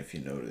 And if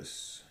you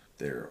notice,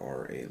 there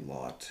are a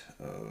lot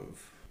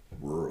of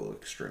rural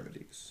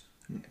extremities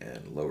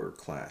and lower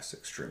class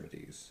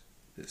extremities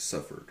that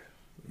suffered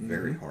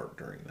very hard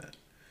during that,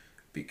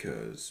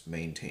 because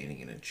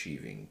maintaining and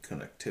achieving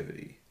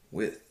connectivity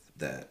with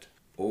that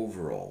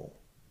overall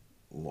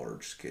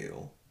large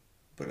scale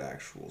but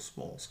actual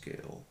small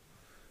scale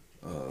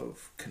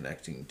of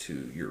connecting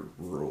to your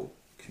rural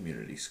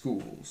community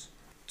schools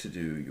to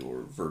do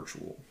your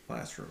virtual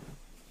classroom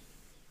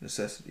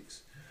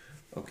necessities.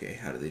 Okay,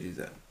 how do they do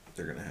that?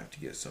 They're going to have to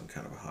get some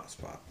kind of a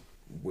hotspot.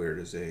 Where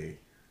does a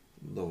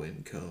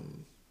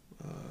low-income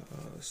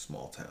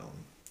small town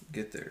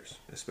get theirs?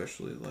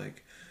 Especially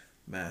like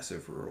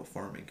massive rural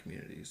farming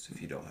communities.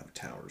 If you don't have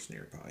towers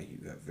nearby,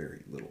 you have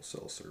very little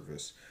cell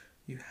service.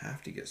 You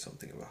have to get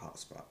something of a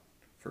hotspot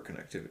for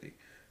connectivity.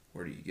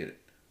 Where do you get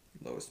it?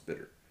 Lowest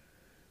bidder.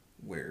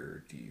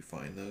 Where do you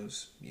find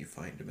those? You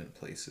find them in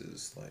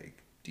places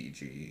like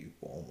DG,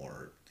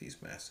 Walmart, these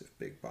massive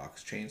big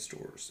box chain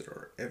stores that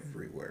are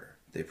everywhere.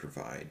 They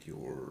provide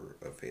your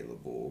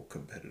available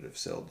competitive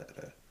cell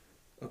data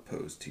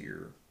opposed to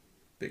your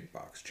big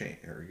box chain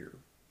or your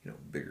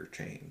bigger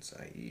chains,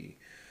 i.e.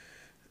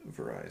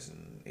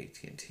 Verizon,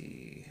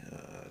 AT&T,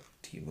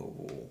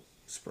 T-Mobile,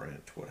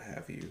 Sprint, what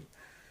have you,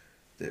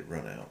 that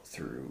run out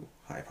through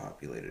high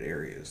populated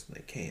areas, and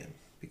they can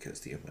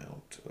because the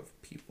amount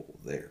of people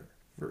there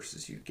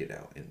versus you get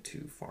out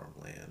into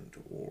farmland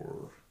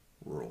or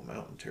rural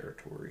mountain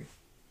territory,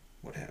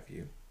 what have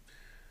you,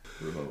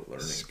 remote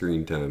learning,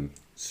 Screen time.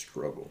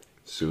 struggle.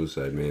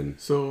 Suicide, man.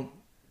 So,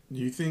 do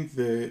you think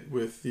that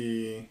with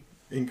the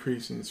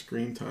increase in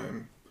screen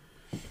time,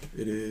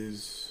 it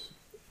is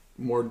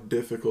more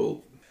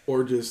difficult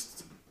or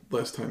just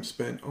less time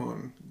spent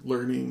on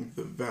learning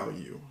the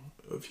value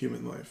of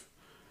human life?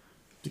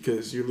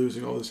 Because you're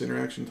losing all this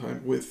interaction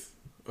time with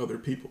other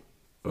people.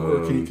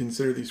 Or can you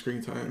consider these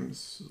screen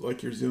times,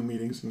 like your Zoom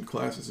meetings and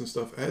classes and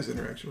stuff, as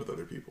interaction with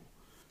other people?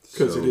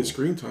 Because it is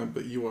screen time,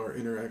 but you are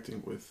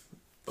interacting with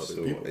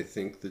other people. I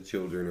think the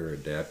children are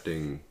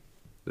adapting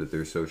that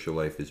their social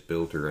life is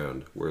built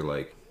around where,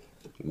 like,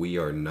 we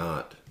are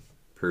not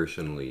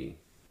personally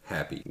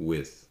happy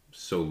with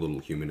so little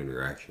human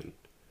interaction.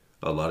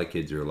 A lot of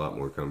kids are a lot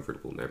more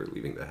comfortable never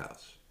leaving the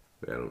house.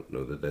 I don't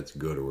know that that's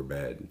good or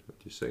bad. I'm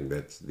just saying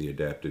that's the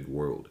adapted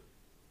world.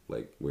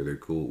 Like, where they're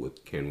cool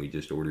with, can we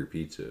just order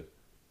pizza?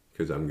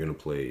 Because I'm going to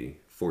play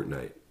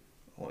Fortnite.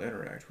 I'll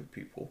interact with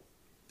people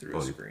through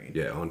a screen.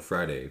 Yeah, on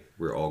Friday,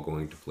 we're all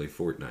going to play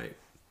Fortnite.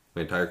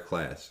 My entire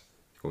class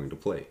is going to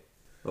play.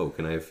 Oh,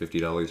 can I have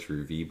 $50 for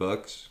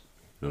V-Bucks?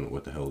 I don't know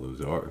what the hell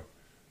those are.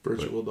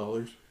 Virtual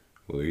dollars.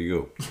 Well, there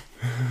you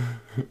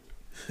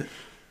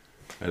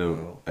go.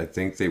 I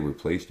think they were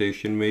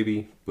PlayStation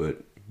maybe,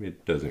 but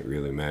it doesn't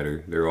really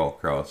matter. They're all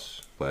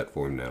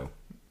cross-platform now.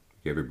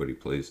 Everybody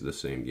plays the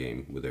same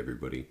game with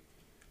everybody.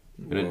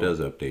 And it does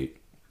update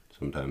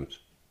sometimes.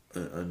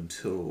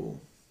 Until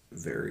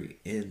very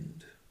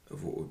end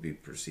of what would be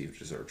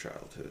perceived as our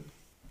childhood.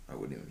 I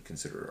wouldn't even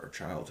consider our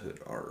childhood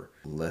our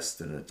less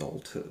than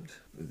adulthood.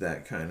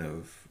 That kind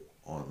of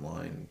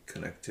online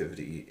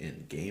connectivity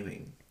in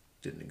gaming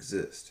didn't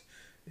exist.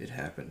 It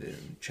happened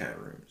in chat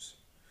rooms.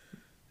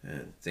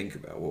 And think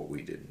about what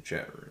we did in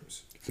chat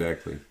rooms.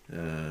 Exactly.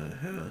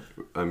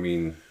 I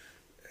mean,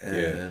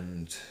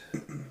 and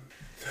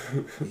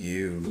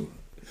you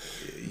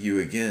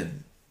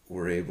again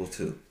were able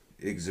to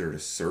exert a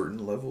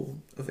certain level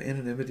of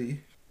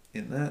anonymity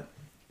in that.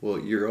 Well,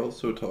 you're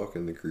also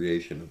talking the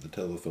creation of the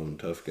telephone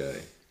tough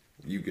guy.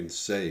 You can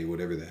say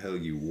whatever the hell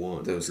you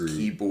want. Those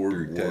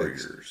keyboard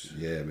warriors.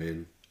 Yeah,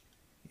 man.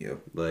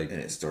 Yep. Like,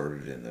 and it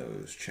started in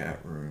those chat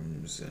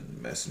rooms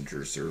and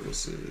messenger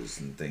services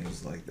and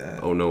things like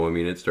that. Oh no, I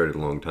mean it started a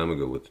long time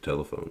ago with the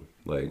telephone.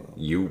 Like,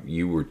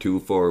 you were too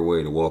far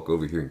away to walk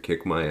over here and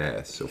kick my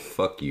ass, so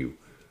fuck you.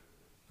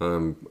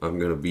 I'm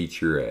gonna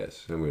beat your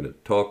ass. I'm gonna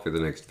talk for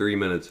the next 3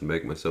 minutes and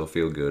make myself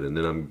feel good, and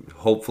then I'm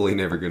hopefully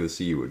never gonna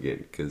see you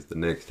again. Because the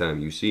next time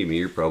you see me,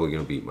 you're probably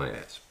gonna beat my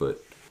ass.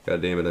 But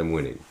god damn it, I'm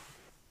winning.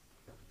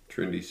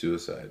 Trendy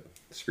suicide,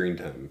 screen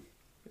time,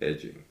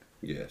 edging.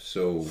 Yeah,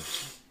 so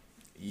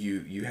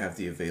you have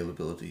the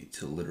availability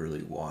to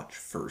literally watch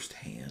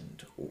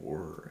firsthand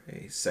or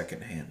a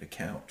secondhand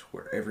account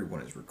where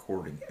everyone is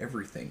recording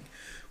everything,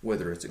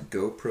 whether it's a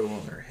GoPro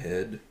on their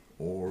head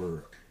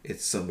or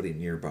it's somebody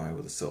nearby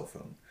with a cell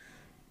phone.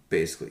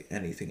 Basically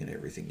anything and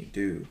everything you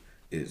do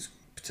is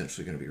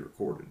potentially going to be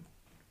recorded.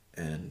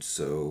 And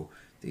so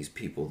these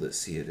people that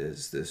see it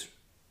as this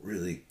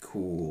really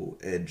cool,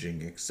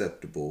 edging,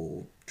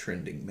 acceptable,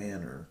 trending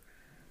manner,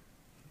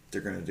 they're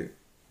going to do.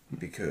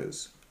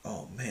 Because,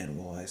 oh man,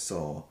 well, I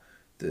saw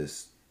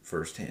this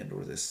firsthand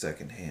or this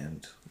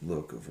secondhand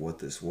look of what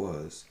this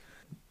was.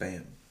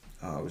 Bam.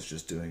 I was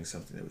just doing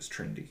something that was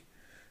trendy.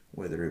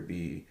 Whether it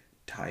be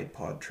Tide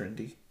Pod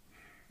trendy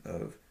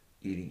of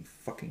eating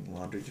fucking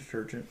laundry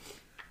detergent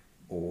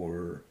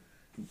or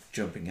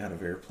jumping out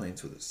of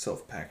airplanes with a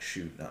self-pack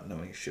chute, not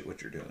knowing shit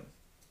what you're doing.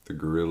 the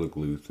Gorilla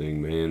Glue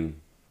thing,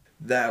 man.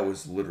 That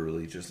was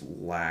literally just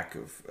lack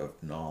of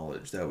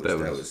knowledge. That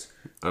was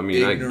I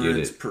mean, I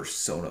ignorance get it.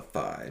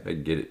 personified. I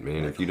get it,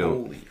 man. Like, If you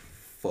don't, holy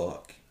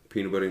fuck.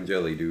 peanut butter and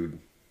jelly, dude.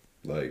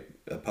 Like,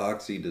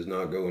 epoxy does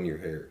not go in your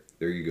hair.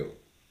 There you go.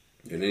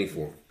 In any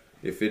form.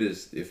 If it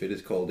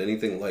is called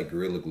anything like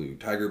Gorilla Glue,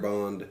 Tiger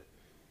Bond,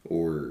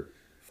 or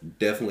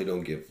definitely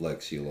don't get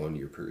Flex Seal on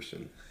your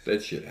person.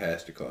 That shit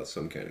has to cause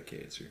some kind of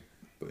cancer.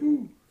 But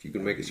if you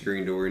can make a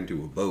screen door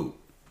into a boat,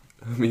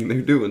 I mean,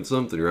 they're doing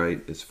something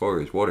right as far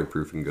as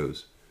waterproofing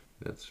goes.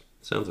 That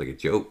sounds like a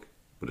joke,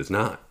 but it's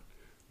not.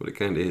 But it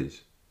kind of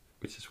is.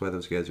 Which is why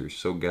those guys are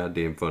so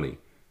goddamn funny.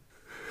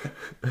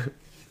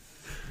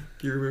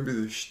 Do you remember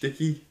the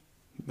sticky?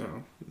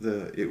 No.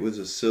 It was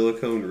a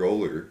silicone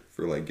roller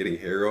for like getting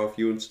hair off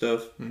you and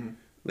stuff. Mm-hmm.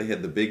 They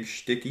had the big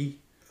sticky.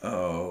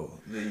 Oh,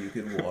 that you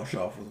could wash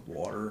off with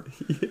water.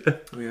 Yeah.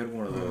 We had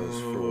one of those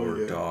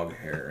for dog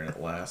hair, and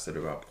it lasted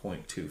about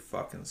 0.2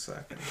 fucking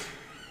seconds.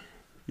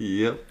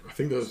 Yep. I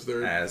think that was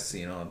their as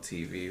seen on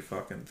TV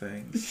fucking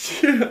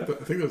things. Yeah. I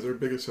think that was their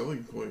biggest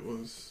selling point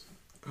was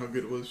how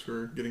good it was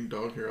for getting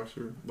dog hair off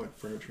their like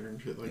furniture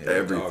and shit like that.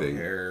 Everything.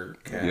 Dog hair,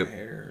 cat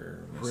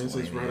hair.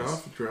 Rinses right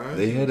off the dry.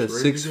 They had a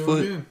it's ready to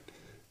go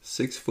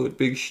 6 foot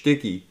big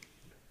sticky.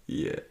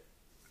 Yeah.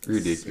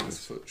 Ridiculous.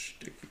 6 foot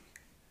sticky.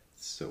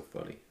 So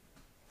funny.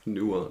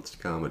 Nuanced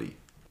comedy.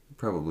 It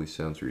probably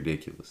sounds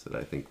ridiculous that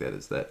I think that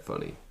is that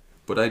funny.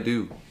 But I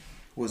do.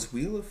 Was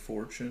Wheel of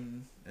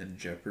Fortune and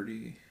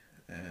Jeopardy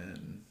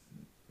and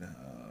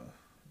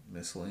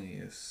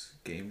miscellaneous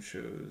game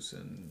shows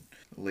and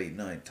late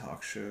night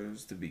talk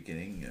shows the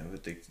beginning of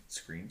addicted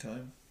screen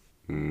time?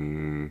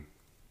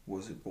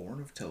 Was it born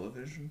of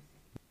television?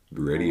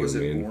 Radio, or was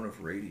it man. born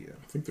of radio?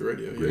 I think the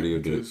radio. Radio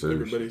did it because first.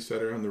 everybody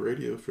sat around the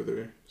radio for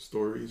their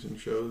stories and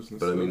shows and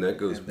But stuff. I mean, that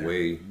goes And their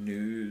way.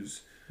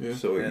 news. Yeah.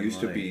 So it and,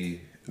 used to like,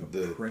 be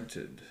the.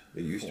 printed.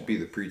 It used to be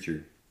the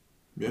preacher.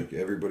 Yeah. Like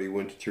everybody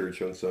went to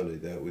church on Sunday.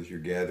 That was your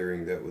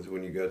gathering. That was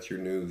when you got your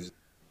news.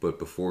 But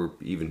before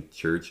even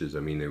churches,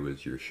 I mean, there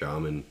was your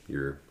shaman,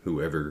 your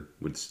whoever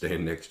would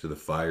stand next to the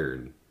fire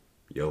and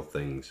yell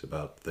things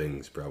about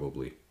things,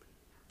 probably.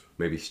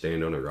 Maybe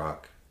stand on a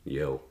rock,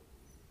 yell.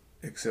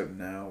 Except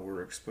now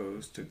we're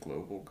exposed to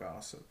global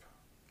gossip.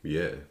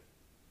 Yeah.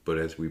 But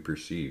as we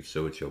perceive,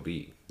 so it shall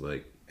be.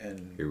 Like,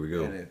 And here we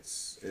go. And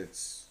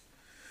it's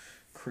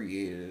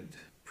created,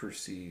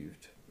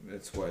 perceived.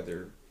 That's why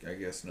they're, I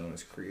guess, known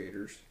as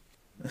creators,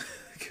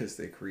 because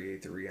they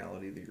create the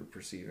reality that you're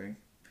perceiving,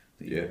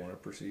 that you want to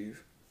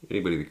perceive.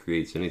 Anybody that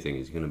creates anything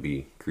is going to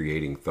be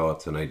creating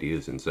thoughts and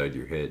ideas inside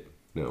your head.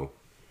 No.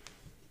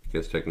 I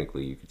guess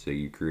technically you could say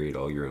you create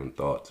all your own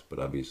thoughts, but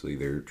obviously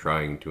they're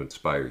trying to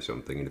inspire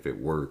something, and if it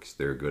works,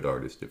 they're a good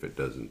artist. If it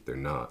doesn't, they're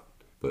not.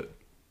 But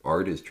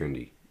art is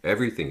trendy.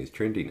 Everything is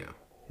trendy now.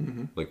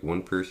 Mm-hmm. Like,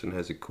 one person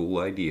has a cool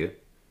idea,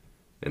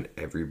 and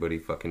everybody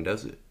fucking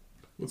does it.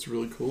 What's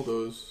really cool,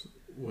 though, is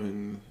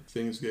when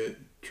things get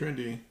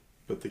trendy,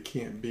 but they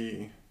can't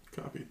be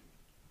copied.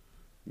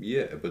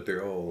 Yeah, but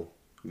they're all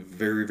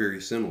very,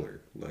 very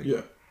similar. Like,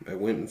 Yeah. I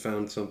went and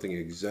found something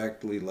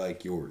exactly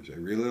like yours. I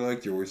really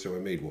liked yours, so I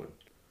made one.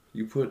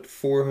 You put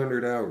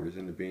 400 hours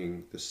into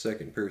being the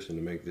second person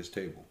to make this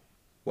table.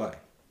 Why?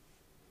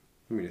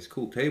 I mean, it's a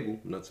cool table.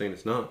 I'm not saying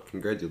it's not.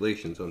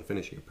 Congratulations on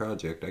finishing a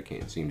project. I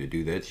can't seem to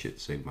do that shit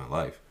to save my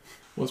life.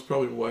 Well, it's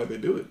probably why they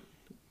do it.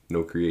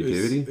 No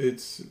creativity?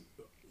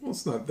 Well,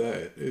 it's not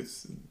that.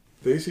 It's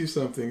they see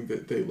something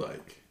that they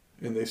like,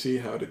 and they see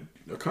how to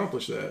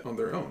accomplish that on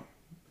their own.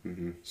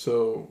 Mm-hmm.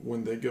 So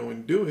when they go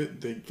and do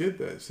it, they get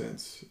that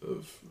sense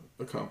of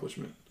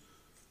accomplishment.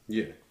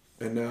 Yeah.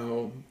 And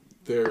now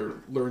they're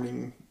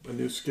learning a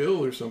new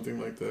skill or something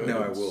like that.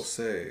 Now, I will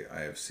say, I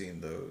have seen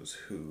those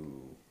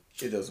who,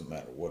 it doesn't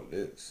matter what it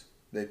is.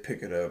 They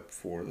pick it up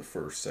for the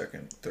first,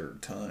 second,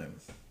 third time.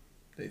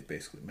 They've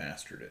basically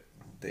mastered it.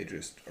 They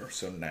just are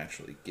so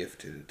naturally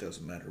gifted, it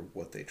doesn't matter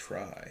what they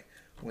try.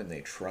 When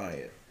they try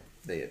it,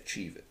 they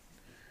achieve it.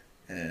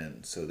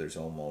 And so there's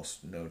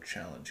almost no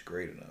challenge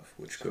great enough,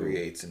 which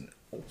creates an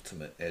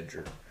ultimate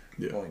edger.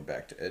 Yeah. Going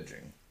back to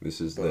edging. This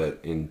is that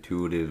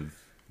intuitive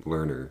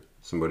learner.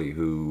 Somebody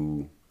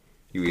who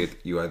you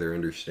either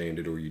understand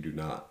it or you do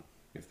not,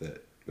 if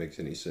that makes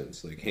any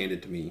sense. Like, hand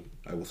it to me,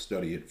 I will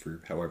study it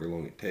for however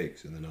long it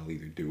takes, and then I'll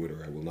either do it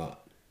or I will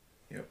not.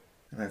 Yep.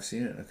 And I've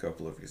seen it in a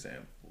couple of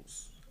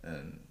examples.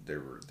 And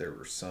there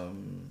were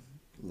some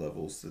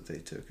levels that they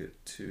took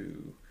it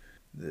to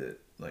that,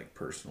 like,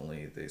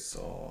 personally they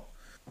saw,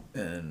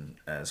 and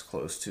as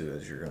close to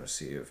as you're going to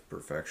see of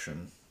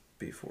perfection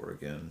before,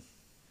 again,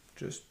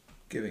 just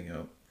giving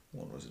up.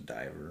 One was a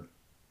diver,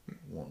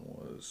 one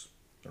was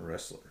a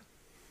wrestler.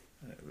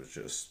 And it was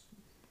just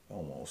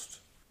almost,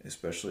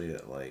 especially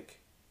at, like,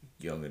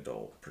 young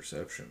adult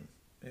perception,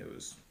 it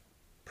was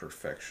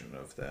perfection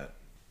of that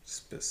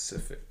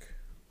specific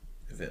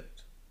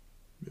event.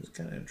 It was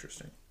kind of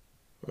interesting.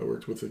 I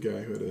worked with a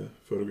guy who had a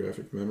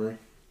photographic memory,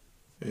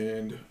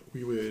 and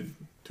we would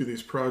do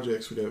these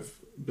projects. We'd have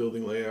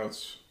building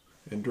layouts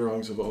and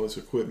drawings of all this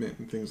equipment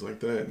and things like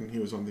that, and he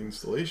was on the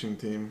installation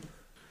team.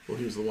 Well,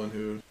 he was the one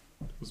who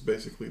was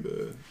basically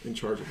in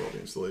charge of all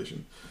the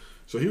installation.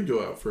 So he would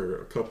go out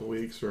for a couple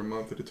weeks or a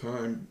month at a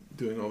time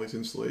doing all these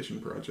installation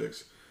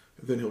projects.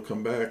 And then he'll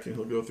come back and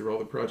he'll go through all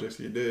the projects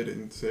he did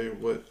and say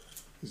what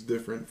is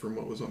different from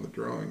what was on the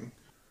drawing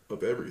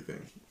of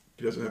everything.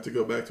 He doesn't have to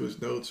go back to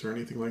his notes or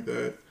anything like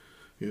that.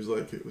 He was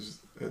like, it was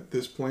at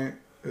this plant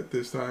at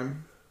this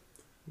time.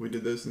 We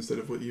did this instead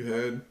of what you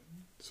had.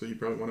 So you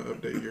probably want to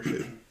update your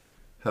shit.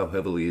 How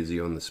heavily is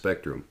he on the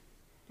spectrum?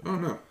 Oh,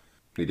 no.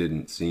 He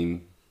didn't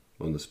seem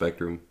on the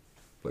spectrum,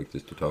 like,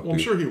 just to talk Well, to. I'm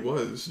sure he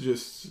was.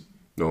 Just...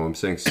 No, I'm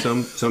saying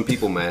some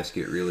people mask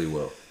it really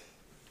well.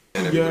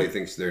 And everybody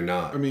thinks they're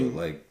not. I mean...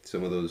 But, like,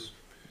 some of those...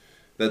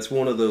 That's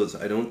one of those,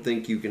 I don't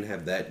think you can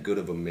have that good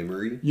of a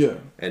memory. Yeah.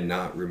 And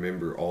not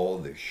remember all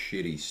the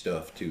shitty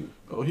stuff, too.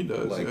 Oh, he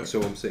does, Like, yeah.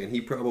 so I'm saying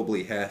he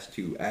probably has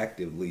to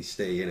actively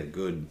stay in a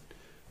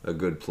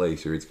good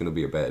place, or it's going to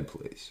be a bad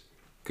place.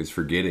 Because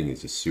forgetting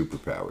is a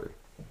superpower.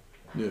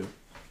 Yeah.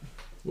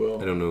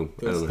 Well, I don't know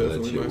that's how that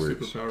definitely shit my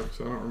works. superpower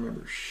because I don't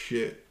remember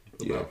shit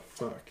about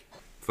fuck.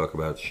 Fuck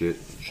about shit.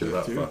 Shit Yeah,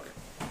 about dude. fuck.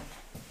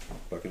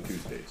 Fucking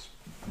Tuesdays.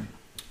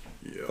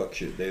 Yeah. Fuck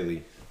shit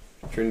daily.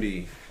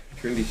 Trendy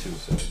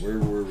suicide. Where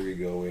were we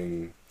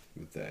going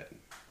with that?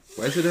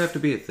 Why does it have to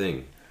be a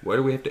thing? Why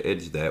do we have to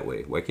edge that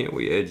way? Why can't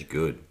we edge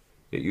good?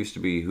 It used to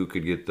be who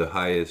could get the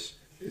highest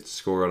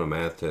score on a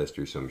math test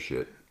or some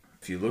shit.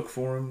 If you look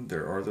for them,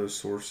 there are those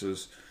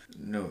sources,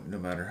 no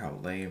matter how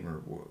lame or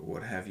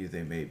what have you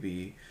they may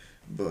be.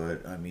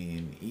 But, I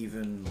mean,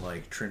 even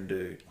like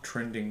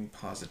trending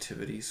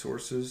positivity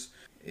sources,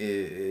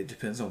 it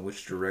depends on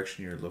which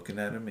direction you're looking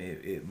at them.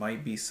 It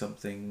might be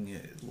something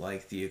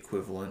like the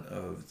equivalent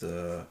of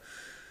the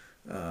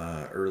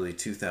early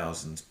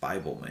 2000s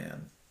Bible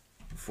Man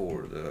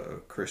for the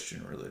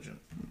Christian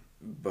religion.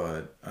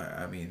 But,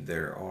 I mean,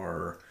 there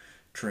are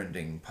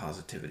trending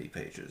positivity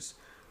pages.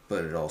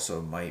 But it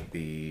also might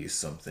be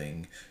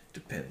something,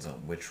 depends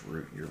on which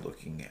route you're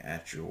looking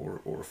at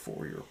or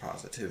for your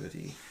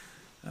positivity.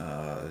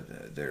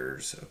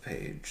 There's a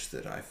page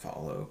that I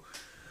follow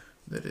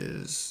that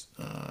is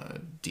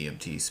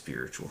DMT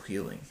Spiritual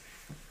Healing.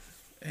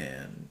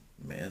 And,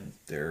 man,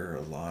 there are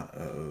a lot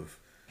of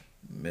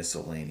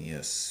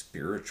miscellaneous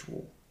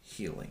spiritual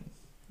healing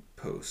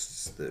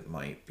posts that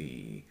might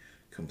be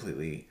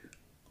completely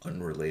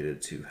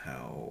unrelated to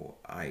how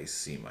I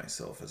see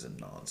myself as a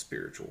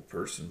non-spiritual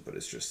person, but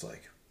it's just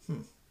like,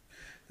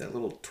 that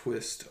little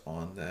twist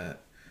on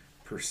that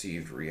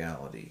perceived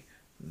reality,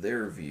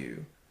 their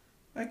view,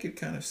 I could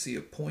kind of see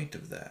a point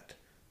of that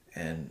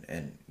and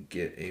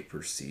get a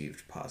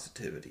perceived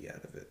positivity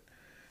out of it.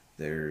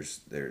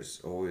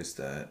 There's always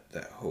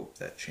that hope,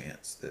 that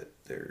chance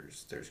that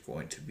there's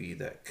going to be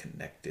that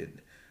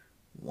connected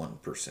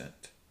 1%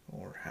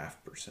 or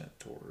 0.5%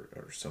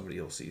 or somebody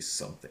else sees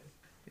something.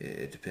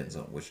 It depends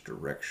on which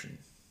direction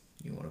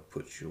you want to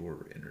put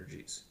your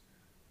energies,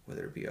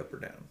 whether it be up or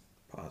down,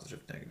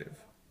 positive, negative.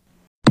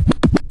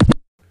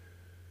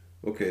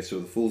 Okay, so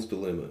the Fool's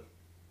Dilemma.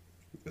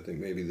 I think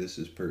maybe this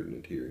is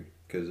pertinent here,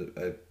 because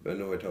I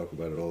know I talk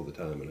about it all the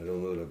time, and I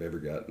don't know that I've ever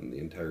gotten the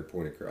entire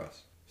point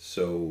across.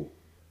 So,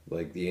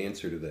 like, the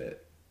answer to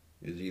that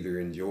is either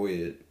enjoy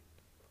it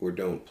or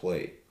don't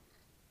play.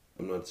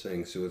 I'm not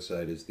saying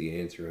suicide is the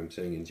answer, I'm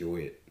saying enjoy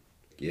it.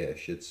 Yeah,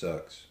 shit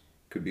sucks.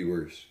 Could be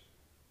worse.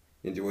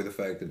 Enjoy the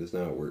fact that it's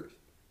not worse.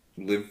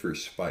 Live for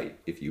spite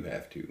if you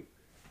have to,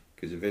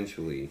 because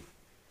eventually,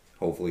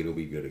 hopefully it'll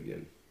be good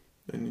again.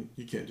 And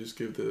you can't just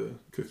give the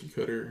cookie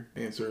cutter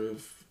answer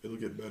of it'll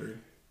get better.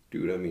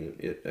 Dude, I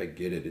mean, I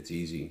get it. It's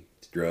easy.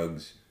 It's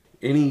drugs.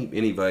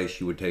 Any vice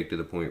you would take to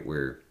the point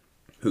where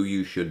who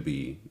you should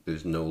be,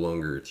 there's no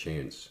longer a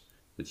chance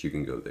that you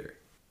can go there.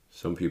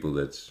 Some people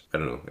I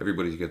don't know,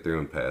 everybody's got their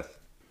own path.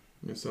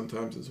 I mean,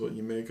 sometimes it's what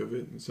you make of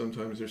it, and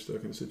sometimes you're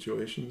stuck in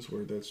situations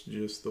where that's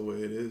just the way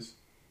it is.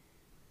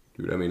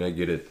 Dude, I mean, I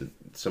get it that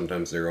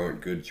sometimes there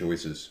aren't good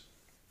choices,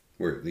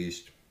 or at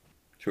least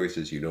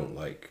choices you don't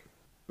like.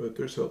 But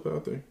there's help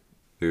out there.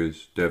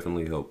 There's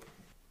definitely help.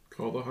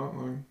 Call the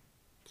hotline.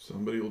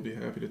 Somebody will be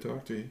happy to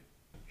talk to you.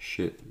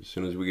 Shit, as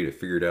soon as we get it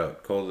figured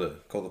out, call the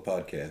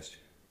podcast.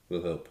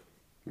 We'll help.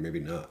 Maybe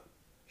not.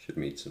 Should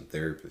meet some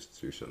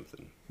therapists or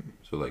something.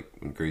 So like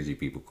when crazy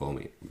people call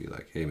me, I'll be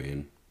like, hey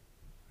man,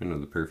 I know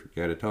the perfect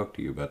guy to talk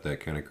to you about that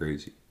kind of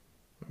crazy.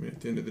 I mean,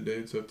 at the end of the day,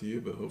 it's up to you,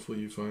 but hopefully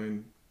you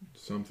find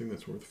something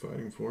that's worth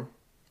fighting for.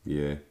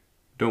 Yeah.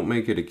 Don't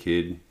make it a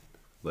kid.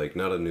 Like,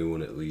 not a new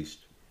one at least.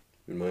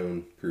 In my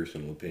own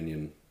personal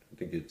opinion, I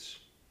think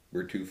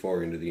we're too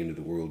far into the end of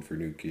the world for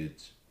new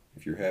kids.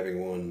 If you're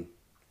having one,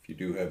 if you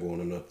do have one,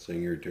 I'm not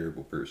saying you're a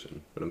terrible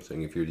person, but I'm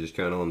saying if you're just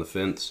kind of on the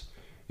fence,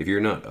 if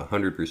you're not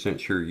 100%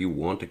 sure you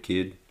want a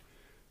kid,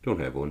 don't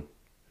have one.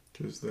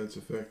 Because that's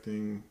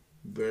affecting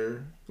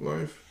their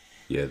life.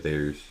 Yeah,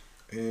 theirs.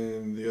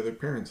 And the other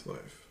parent's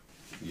life.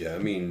 Yeah, I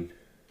mean,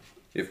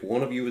 if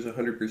one of you is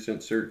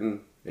 100%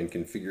 certain and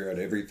can figure out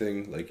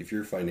everything, like if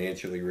you're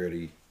financially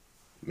ready,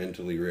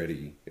 mentally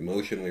ready,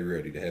 emotionally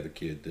ready to have a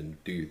kid, then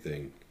do your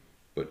thing.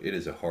 But it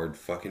is a hard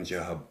fucking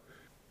job.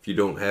 If you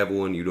don't have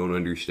one, you don't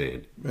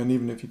understand. And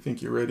even if you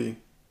think you're ready,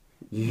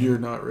 you're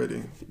not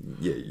ready.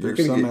 Yeah,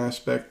 there's some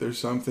aspect, there's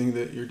something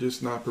that you're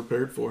just not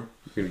prepared for.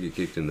 You're going to get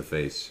kicked in the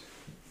face.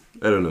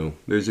 I don't know.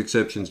 There's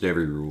exceptions to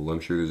every rule. I'm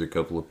sure there's a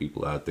couple of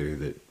people out there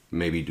that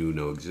maybe do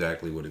know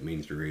exactly what it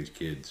means to raise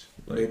kids.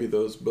 Like, maybe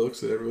those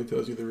books that everybody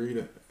tells you to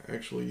read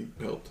actually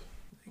helped.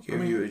 They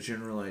give you a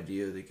general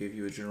idea, they give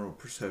you a general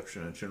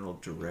perception, a general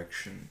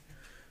direction.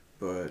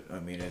 But, I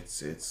mean,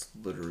 it's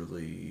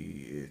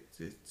literally,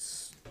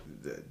 it's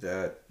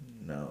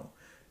no.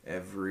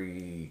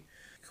 Every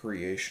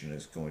creation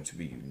is going to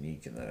be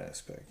unique in that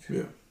aspect.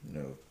 Yeah.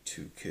 No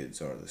two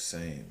kids are the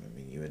same. I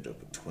mean, you end up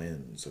with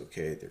twins,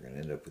 okay? They're going to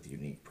end up with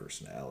unique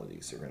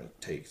personalities. They're going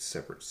to take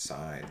separate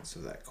sides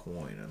of that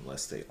coin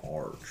unless they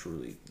are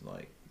truly,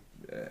 like,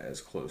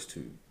 as close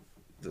to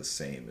the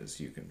same as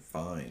you can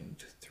find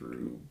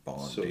through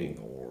bonding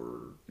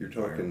or you're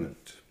talking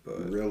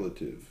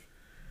relative.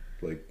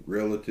 Like,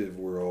 relative,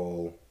 we're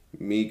all,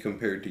 me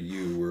compared to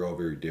you, we're all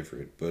very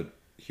different. But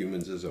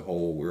humans as a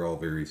whole, we're all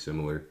very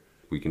similar.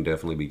 We can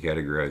definitely be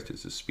categorized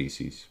as a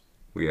species.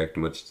 We act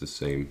much the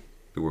same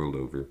the world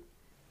over.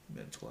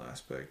 Mental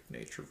aspect,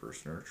 nature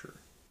versus nurture.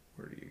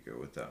 Where do you go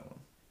with that one?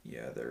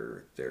 Yeah,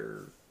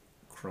 their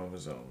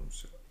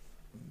chromosomes,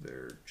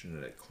 their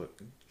genetic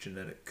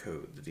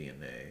code, the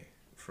DNA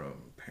from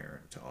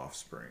parent to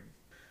offspring.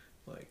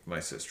 Like, my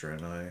sister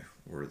and I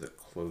were the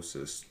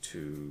closest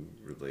to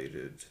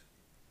related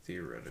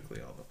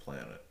theoretically on the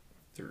planet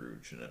through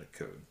genetic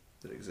code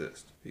that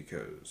exists,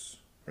 because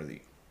we're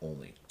the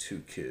only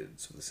two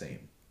kids of the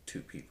same two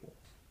people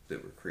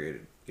that were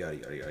created. Yada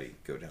yada yada.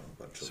 Go down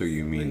a bunch of. So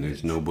you mean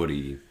there's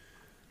nobody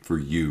for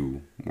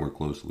you more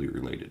closely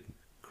related?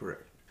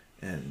 Correct,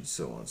 and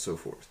so on and so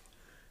forth.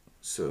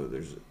 So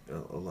there's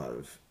a lot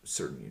of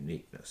certain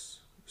uniqueness.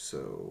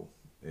 So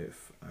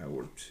if I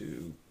were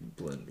to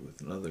blend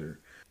with another,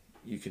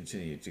 you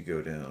continue to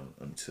go down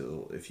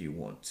until, if you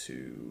want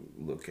to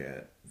look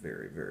at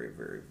very, very,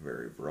 very,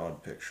 very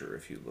broad picture,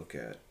 if you look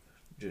at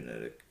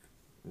genetic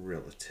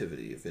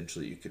relativity,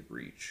 eventually you could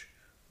reach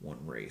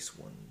one race,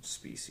 one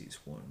species,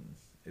 one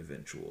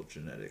eventual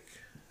genetic,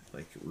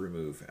 like,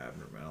 remove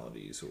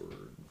abnormalities or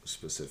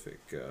specific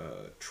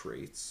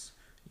traits.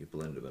 You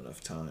blend them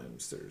enough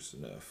times, there's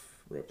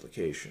enough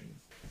replication.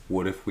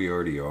 What if we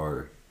already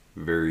are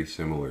very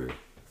similar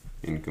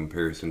in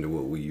comparison to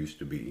what we used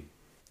to be?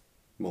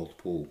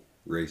 Multiple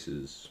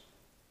races,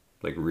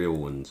 like real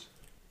ones.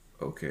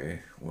 Okay,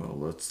 well,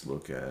 let's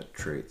look at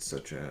traits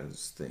such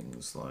as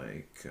things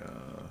like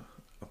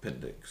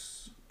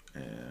appendix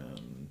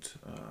and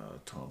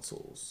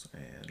tonsils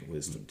and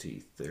wisdom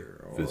teeth.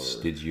 There are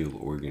Vestigial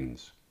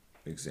organs.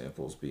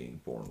 examples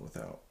being born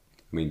without.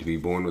 I mean, to be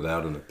born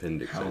without an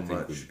appendix, How I think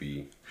much? would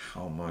be...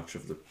 How much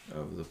of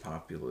the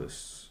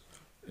populace,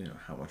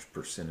 how much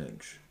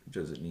percentage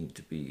does it need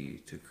to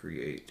be to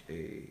create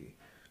a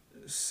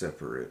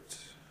separate,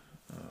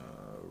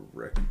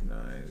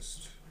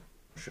 recognized,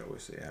 shall we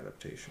say,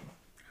 adaptation?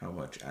 How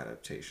much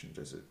adaptation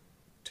does it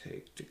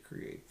take to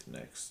create the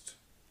next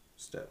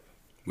step?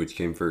 Which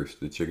came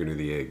first, the chicken or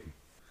the egg?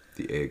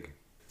 The egg.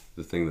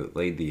 The thing that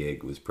laid the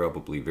egg was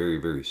probably very,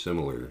 very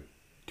similar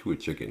to a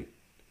chicken,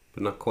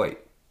 but not quite.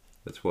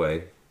 That's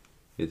why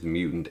its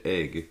mutant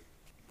egg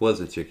was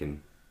a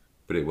chicken,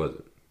 but it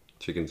wasn't.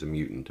 Chicken's a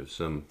mutant of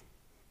some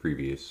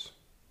previous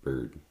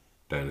bird,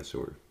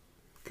 dinosaur,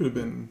 Could have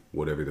been.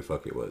 whatever the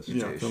fuck it was.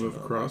 Yeah, come of a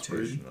crossbreed.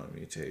 Mutation on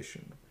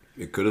mutation.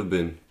 It could have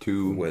been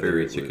two Whether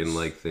very it was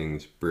chicken-like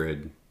things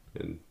bred,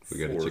 and we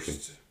got a chicken.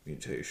 Forced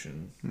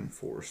mutation,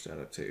 forced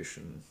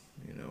adaptation.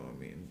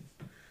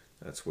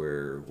 That's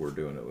where we're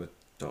doing it with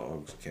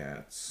dogs,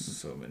 cats,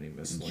 so many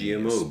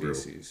miscellaneous GMO, bro.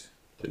 species.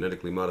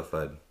 Genetically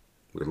modified.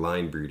 We're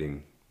line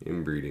breeding,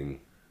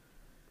 inbreeding,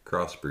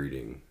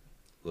 crossbreeding.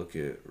 Look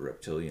at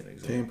reptilian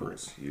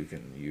examples. You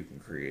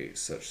can create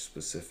such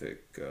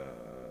specific,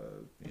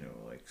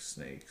 like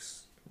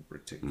snakes,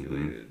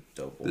 reticulated,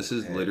 double. This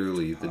is head,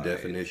 literally the hide.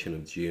 definition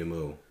of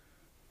GMO.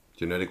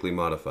 Genetically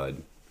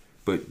modified.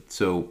 But,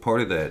 so,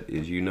 part of that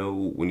is,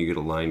 when you get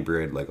a line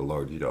bred, like a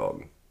large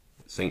dog,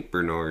 St.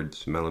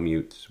 Bernards,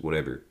 Malamutes,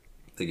 whatever,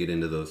 they get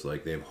into those,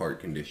 like, they have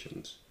heart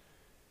conditions,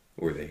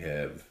 or they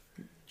have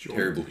Joint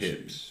terrible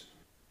issues.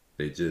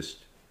 hips.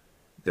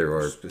 There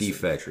are Specific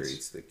defects.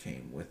 traits that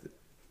came with it.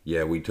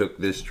 Yeah, we took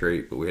this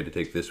trait, but we had to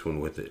take this one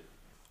with it.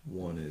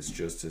 One is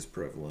just as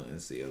prevalent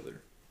as the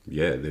other.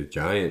 Yeah, they're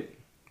giant,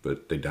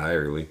 but they die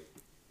early.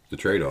 The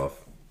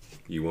trade-off.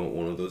 You want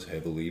one of those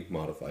heavily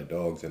modified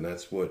dogs, and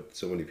that's what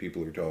so many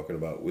people are talking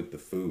about with the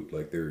food.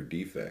 Like, there are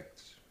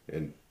defects,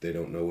 and they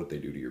don't know what they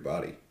do to your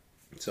body.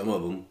 Some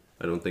of them,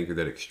 I don't think are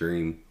that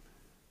extreme,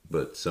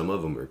 but some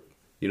of them are.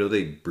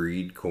 They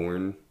breed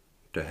corn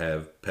to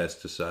have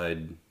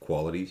pesticide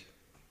qualities.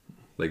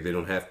 Like, they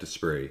don't have to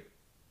spray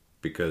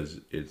because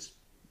it's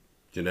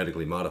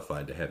genetically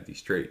modified to have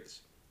these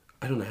traits.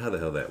 I don't know how the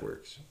hell that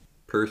works.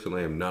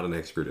 Personally, I'm not an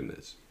expert in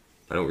this.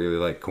 I don't really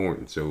like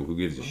corn, so who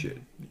gives a shit?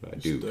 I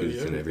do, because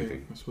it's in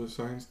everything. That's what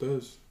science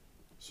does.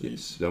 So you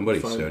Somebody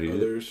find studied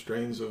other it.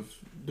 strains of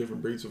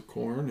different breeds of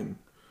corn, and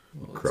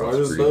why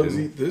does Crossbreeding. bugs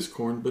eat this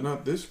corn but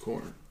not this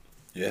corn?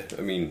 Yeah,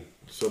 I mean,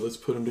 So let's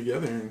put them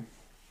together and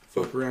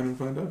fuck around and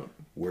find out.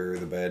 where are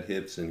the bad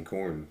hips in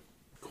corn?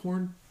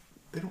 Corn,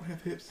 they don't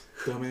have hips,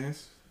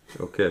 dumbass.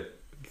 Okay,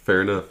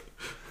 fair enough.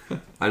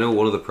 I know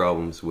one of the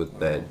problems with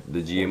the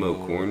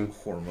GMO corn.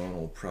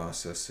 Hormonal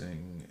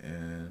processing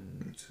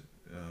and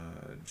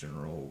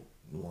general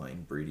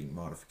line breeding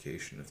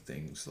modification of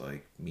things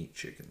like meat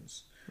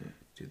chickens.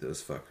 Do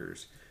those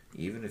fuckers,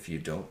 even if you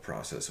don't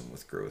process them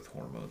with growth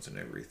hormones and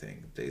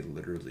everything, they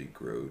literally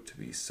grow to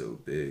be so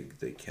big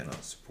they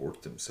cannot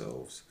support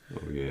themselves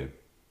Oh yeah.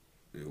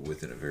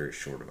 within a very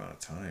short amount of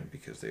time,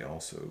 because they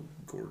also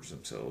gorge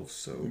themselves.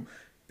 So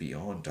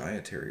beyond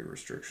dietary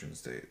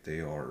restrictions, they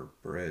are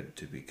bred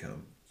to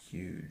become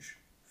huge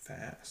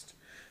fast.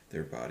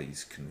 Their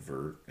bodies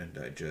convert and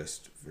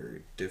digest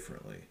very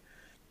differently.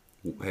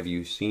 Have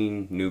you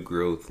seen new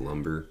growth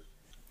lumber?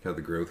 How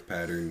the growth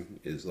pattern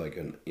is like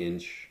an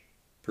inch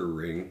per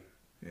ring.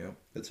 Yep.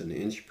 That's an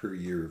inch per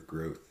year of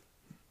growth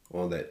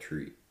on that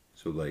tree.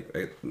 So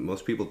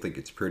most people think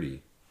it's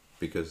pretty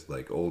because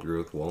like old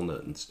growth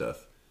walnut and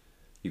stuff,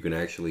 you can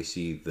actually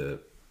see the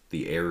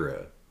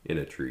era in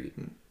a tree.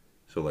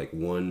 So like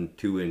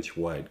 1-2 inch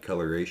wide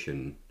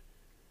coloration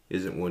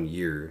isn't 1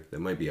 year. That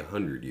might be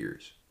 100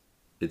 years.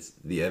 It's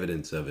the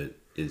evidence of it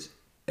is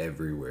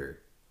everywhere.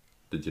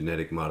 The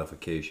genetic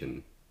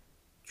modification.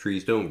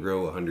 Trees don't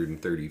grow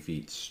 130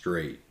 feet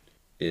straight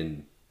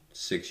in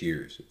 6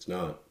 years. It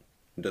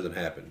doesn't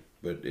happen,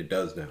 but it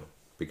does now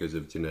because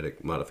of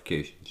genetic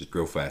modification. Just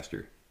grow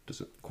faster.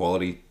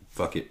 Quality,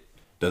 fuck it.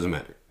 Doesn't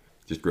matter.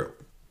 Just grow.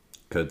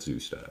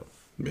 Kudzu style.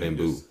 Maybe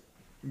Bamboo. just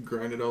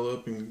grind it all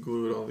up and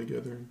glue it all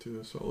together into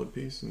a solid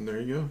piece, and there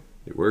you go.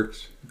 It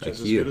works. Just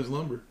as good as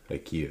lumber.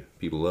 IKEA.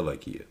 People love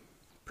IKEA.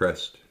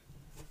 Pressed.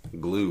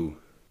 Glue.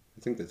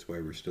 I think that's why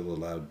we're still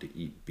allowed to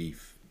eat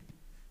beef.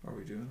 Are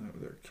we doing that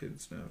with our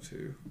kids now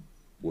too?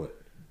 What?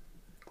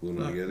 Gluing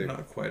them together?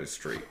 Not quite a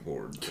straight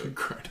board, but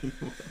Grinding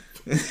them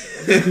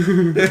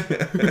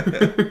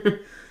up.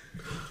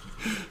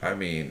 I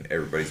mean,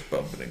 everybody's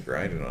bumping and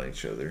grinding on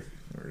each other.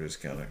 We're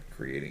just kind of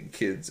creating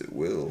kids at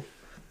will.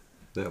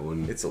 That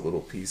one. It's a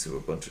little piece of a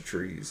bunch of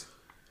trees.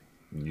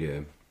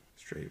 Yeah.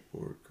 Straight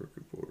board,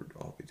 crooked board,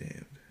 all be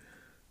damned.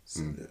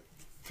 Send it.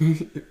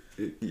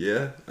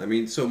 Yeah, I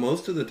mean, so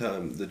most of the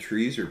time the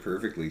trees are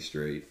perfectly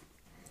straight.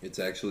 It's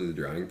actually the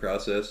drying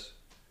process.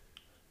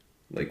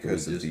 Like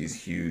Because we of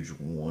these huge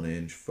 1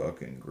 inch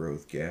fucking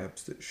growth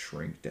gaps that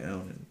shrink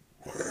down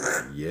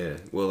Yeah.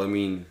 Well, I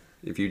mean,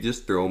 if you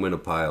just throw them in a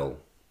pile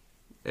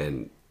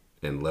and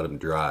let them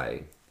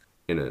dry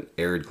in an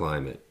arid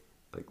climate,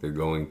 like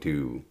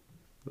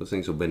those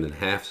things will bend in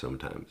half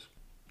sometimes.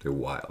 They're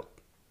wild.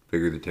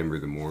 Bigger the timber,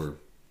 the more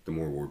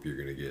warp you're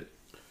gonna get.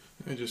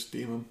 I just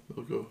steam them.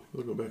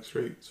 They'll go back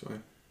straight. It's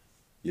fine.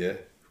 Yeah.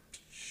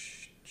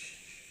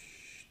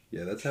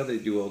 Yeah, that's how they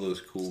do all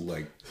those cool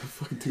like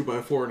Fucking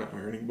 2x4 and an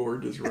ironing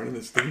board, just running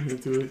the steam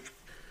into it.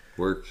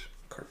 works.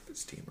 carpet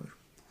steamer.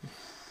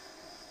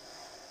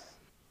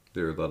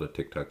 There are a lot of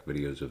TikTok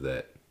videos of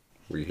that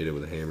where you hit it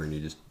with a hammer and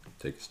you just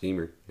take a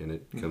steamer and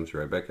it comes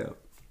right back out.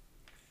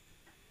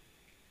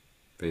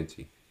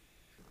 Fancy.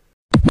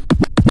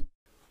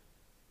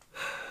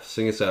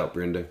 Sing us out,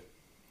 Brenda.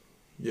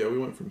 Yeah, we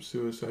went from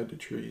suicide to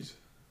trees.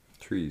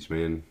 Trees,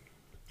 man.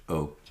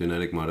 Oh,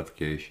 genetic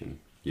modification.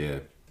 Yeah.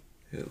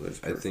 Hitler's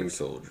I perfect think-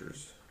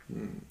 soldiers.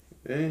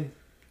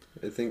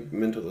 I think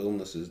mental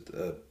illness is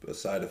a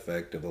side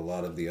effect of a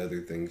lot of the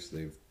other things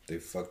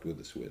they've fucked with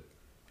us with.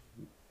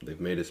 They've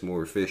made us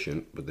more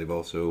efficient, but they've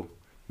also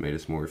made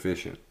us more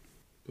efficient.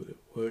 But at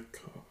what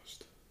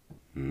cost?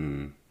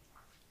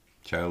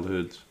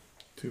 Childhoods.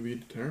 To be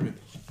determined.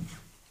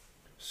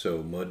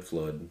 So, mud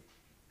flood.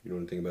 You know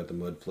anything about the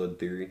mud flood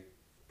theory?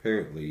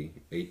 Apparently,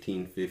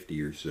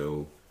 1850 or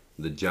so,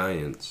 the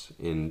giants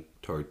in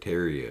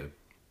Tartaria,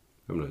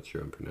 I'm not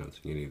sure I'm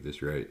pronouncing any of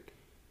this right,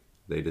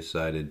 they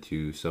decided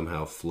to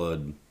somehow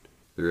flood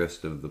the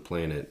rest of the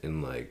planet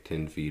in like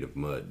 10 feet of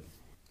mud.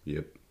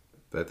 Yep.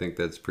 I think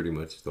that's pretty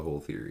much the whole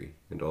theory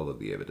and all of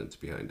the evidence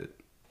behind it.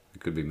 I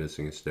could be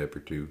missing a step or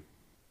two.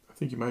 I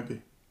think you might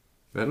be.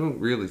 I don't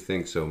really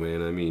think so,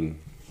 man. I mean,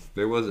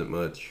 there wasn't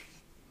much,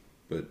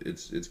 but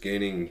it's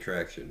gaining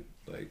traction.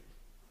 Like,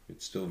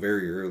 it's still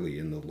very early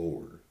in the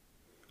lore.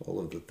 All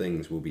of the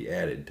things will be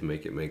added to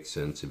make it make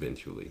sense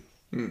eventually,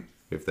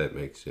 if that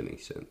makes any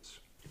sense.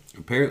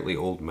 Apparently,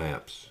 old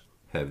maps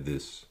have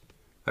this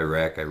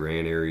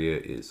Iraq-Iran area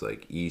is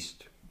like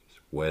east,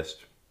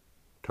 west,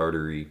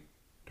 Tartaria,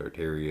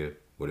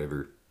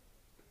 whatever.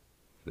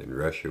 Then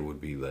Russia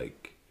would be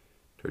like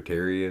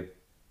Tartaria,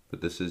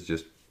 but this is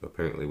just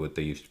apparently what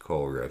they used to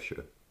call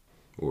Russia,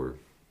 or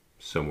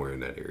somewhere in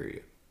that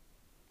area.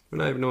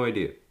 And I have no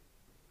idea.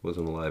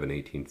 Wasn't alive in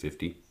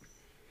 1850.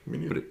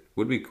 But it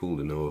would be cool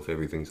to know if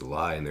everything's a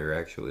lie and they're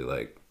actually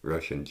like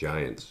Russian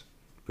giants.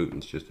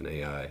 Putin's just an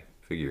AI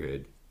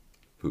figurehead.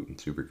 Putin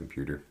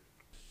supercomputer.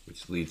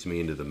 Which leads me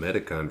into the meta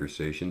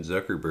conversation.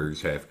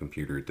 Zuckerberg's half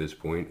computer at this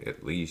point,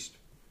 at least.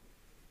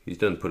 He's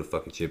done put a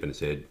fucking chip in his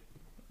head.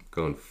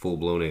 Gone full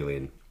blown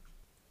alien.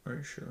 Are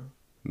you sure?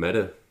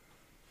 Meta.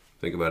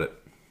 Think about it.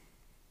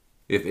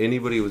 If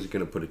anybody was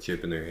going to put a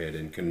chip in their head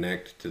and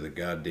connect to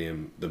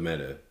the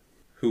meta,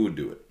 who would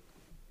do it?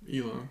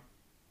 Elon.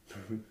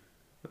 I'm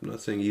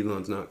not saying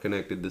Elon's not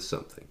connected to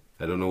something.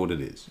 I don't know what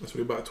it is. That's what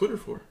he bought Twitter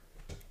for.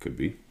 Could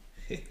be.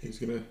 He's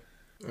gonna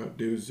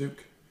outdo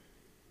Zook.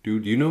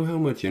 Dude, you know how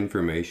much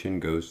information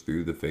goes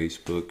through the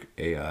Facebook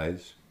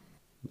AIs?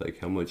 Like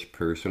how much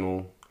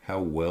how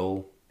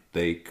well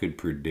they could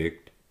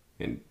predict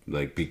and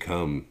like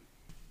become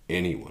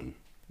anyone.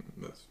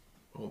 That's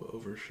all the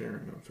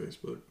oversharing on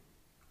Facebook.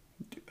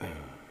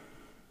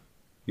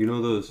 You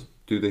know those,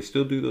 do they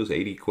still do those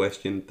 80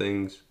 question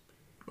things?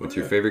 What's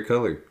your yeah. favorite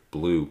color?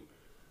 Blue.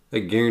 I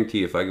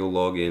guarantee if I go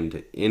log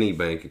into any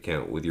bank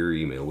account with your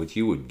email, which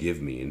you would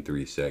give me in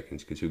 3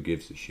 seconds, because who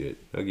gives a shit?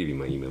 I'll give you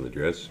my email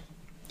address.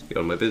 Get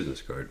on my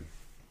business card.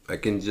 I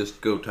can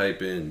just go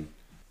type in,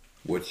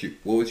 what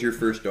was your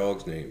first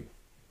dog's name?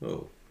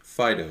 Oh,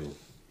 Fido.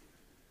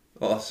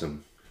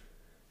 Awesome.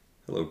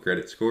 Hello,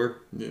 credit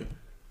score? Yeah.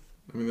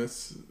 I mean,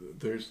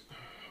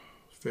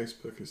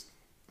 Facebook is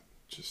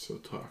just so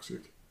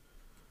toxic.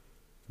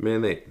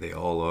 Man, they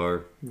all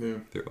are. Yeah.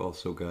 They're all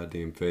so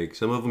goddamn fake.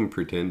 Some of them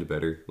pretend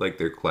better, like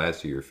they're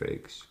classier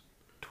fakes.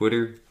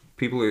 Twitter,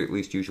 people are at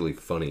least usually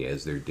funny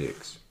as their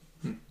dicks.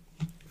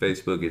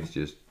 Facebook, it's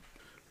just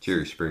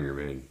Jerry Springer,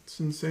 man. It's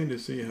insane to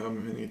see how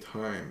many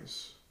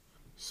times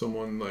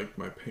someone like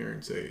my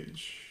parents'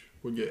 age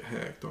would get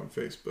hacked on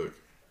Facebook.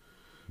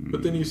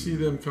 But then you see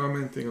them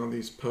commenting on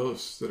these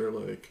posts that are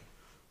like,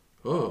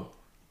 oh,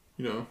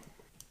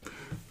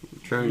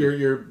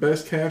 your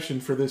best caption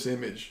for this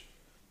image.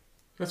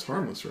 That's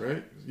harmless,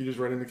 right? You just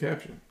write in the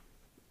caption.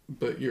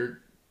 But you're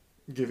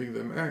giving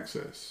them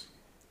access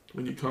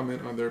when you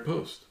comment on their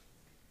post.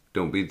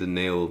 Don't be the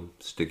nail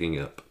sticking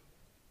up.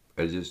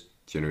 I just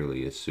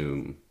generally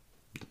assume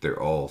that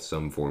they're all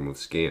some form of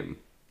scam.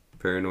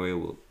 Paranoia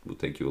will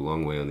take you a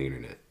long way on the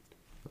internet.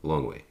 A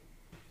long way.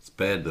 It's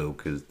bad though,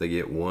 because they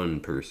get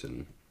one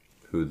person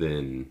who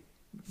then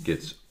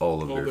gets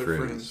all of their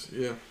friends.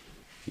 Yeah.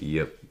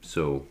 Yep.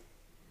 So,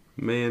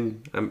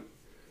 man,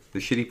 the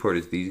shitty part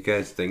is these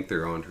guys think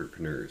they're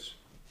entrepreneurs.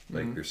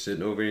 Like they're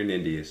sitting over in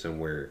India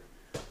somewhere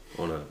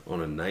on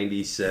a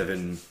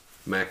 97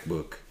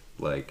 MacBook,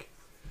 like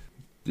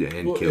Yeah,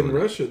 and Well, killing in it.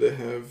 Russia, they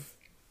have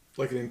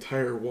like an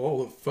entire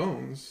wall of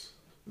phones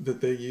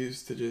that they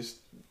use to just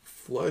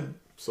flood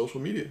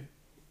social media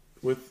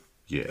with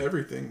Yeah.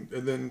 everything,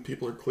 and then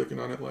people are clicking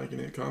on it, liking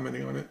it,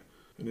 commenting on it,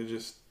 and it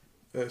just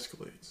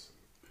escalates.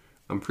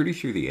 I'm pretty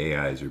sure the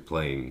AIs are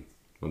playing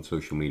on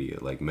social media.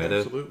 Like Meta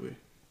Absolutely.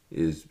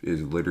 is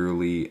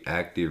literally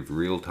active,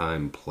 real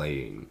time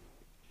playing.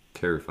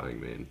 Terrifying,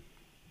 man.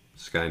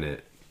 Skynet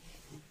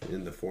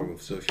in the form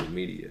of social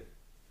media.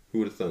 Who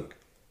would have thunk?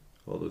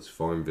 All those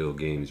Farmville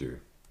games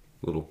are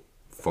little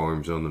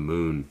farms on the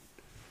moon.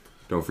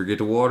 Don't forget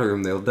to water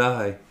them; they'll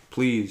die.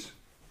 Please.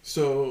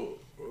 So,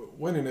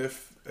 when and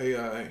if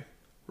AI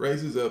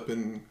rises up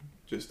and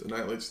just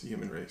annihilates the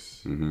human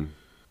race, Mm-hmm.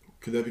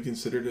 could that be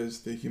considered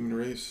as the human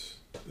race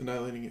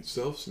annihilating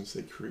itself since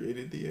they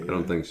created the AI? I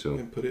don't think so.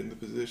 And put it in the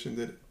position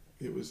that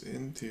it was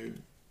in to...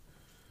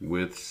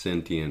 With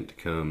sentient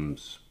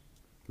comes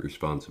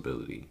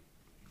responsibility.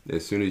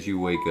 As soon as you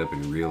wake up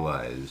and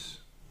realize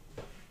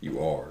you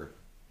are,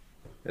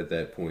 at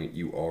that point,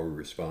 you are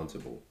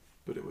responsible.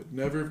 But it would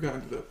never have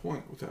gotten to that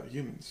point without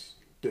humans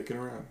dicking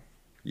around.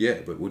 Yeah,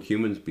 but would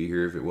humans be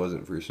here if it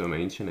wasn't for some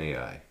ancient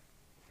AI?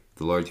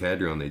 The Large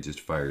Hadron they just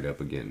fired up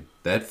again.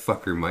 That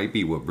fucker might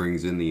be what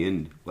brings in the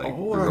end, like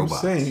All the I'm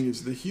robots. saying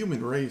is the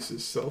human race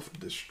is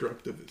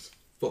self-destructive as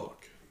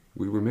fuck.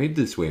 We were made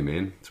this way,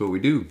 man. It's what we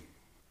do.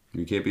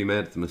 You can't be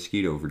mad at the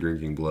mosquito for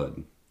drinking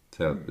blood.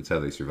 It's how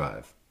they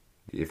survive.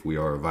 If we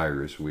are a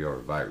virus, we are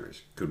a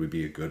virus. Could we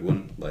be a good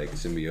one, like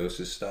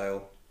symbiosis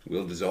style?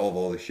 We'll dissolve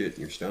all the shit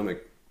in your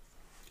stomach.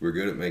 We're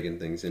good at making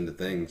things into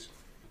things.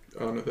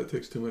 I don't know if that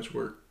takes too much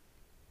work.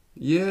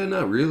 Yeah,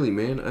 not really,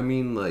 man. I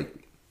mean,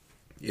 like,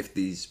 if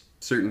these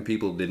certain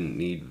people didn't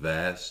need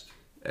vast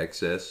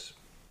excess,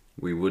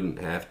 we wouldn't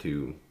have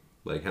to.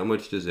 Like, how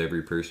much does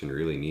every person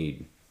really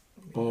need?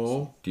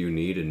 All? Do you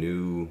need a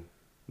new...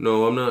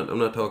 No, I'm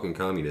not talking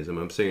communism.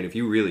 I'm saying if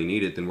you really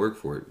need it, then work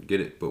for it. Get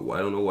it. But I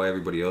don't know why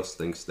everybody else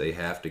thinks they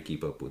have to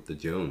keep up with the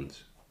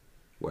Jones.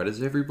 Why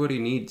does everybody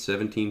need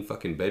 17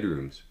 fucking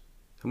bedrooms?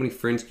 How many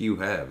friends do you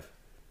have?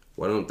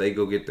 Why don't they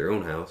go get their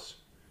own house?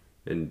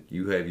 And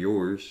you have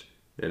yours,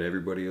 and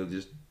everybody will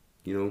just,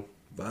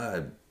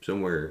 vibe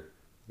somewhere.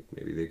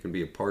 Maybe there can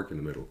be a park in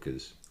the middle,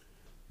 because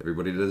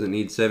everybody doesn't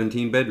need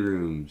 17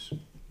 bedrooms.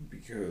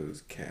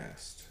 Because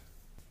caste.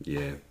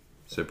 Yeah,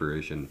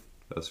 separation.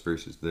 Us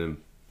versus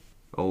them.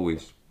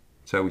 Always.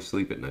 It's how we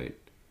sleep at night.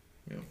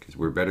 Yeah. Because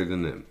we're better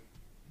than them.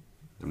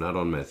 I'm not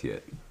on meth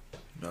yet.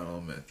 Not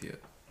on meth yet.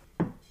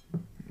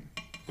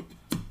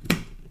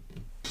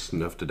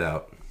 Snuffed it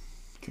out.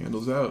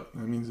 Candles out.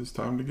 That means it's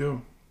time to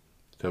go.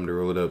 Time to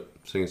roll it up.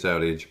 Sing us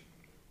out, Age.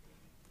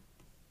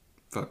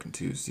 Fucking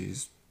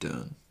Tuesday's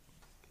done.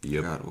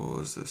 Yep. God, what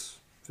was this?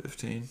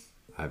 15?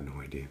 I have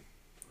no idea.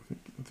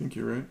 I think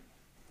you're right.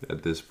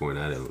 At this point,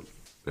 I don't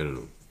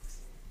know.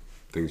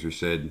 Things are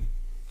said.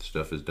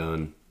 Stuff is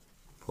done.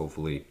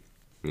 Hopefully.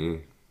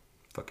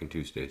 Fucking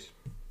Tuesdays.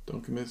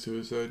 Don't commit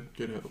suicide.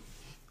 Get help.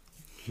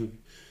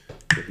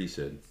 What he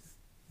said.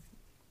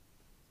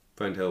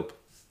 Find help.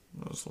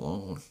 That was a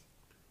long one.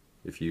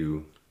 If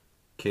you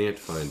can't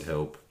find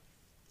help,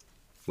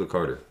 look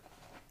harder.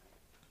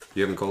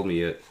 You haven't called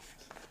me yet.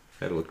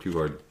 Had to look too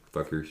hard,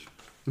 fuckers.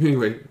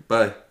 Anyway,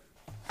 bye.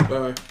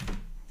 Bye.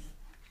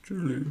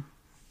 True.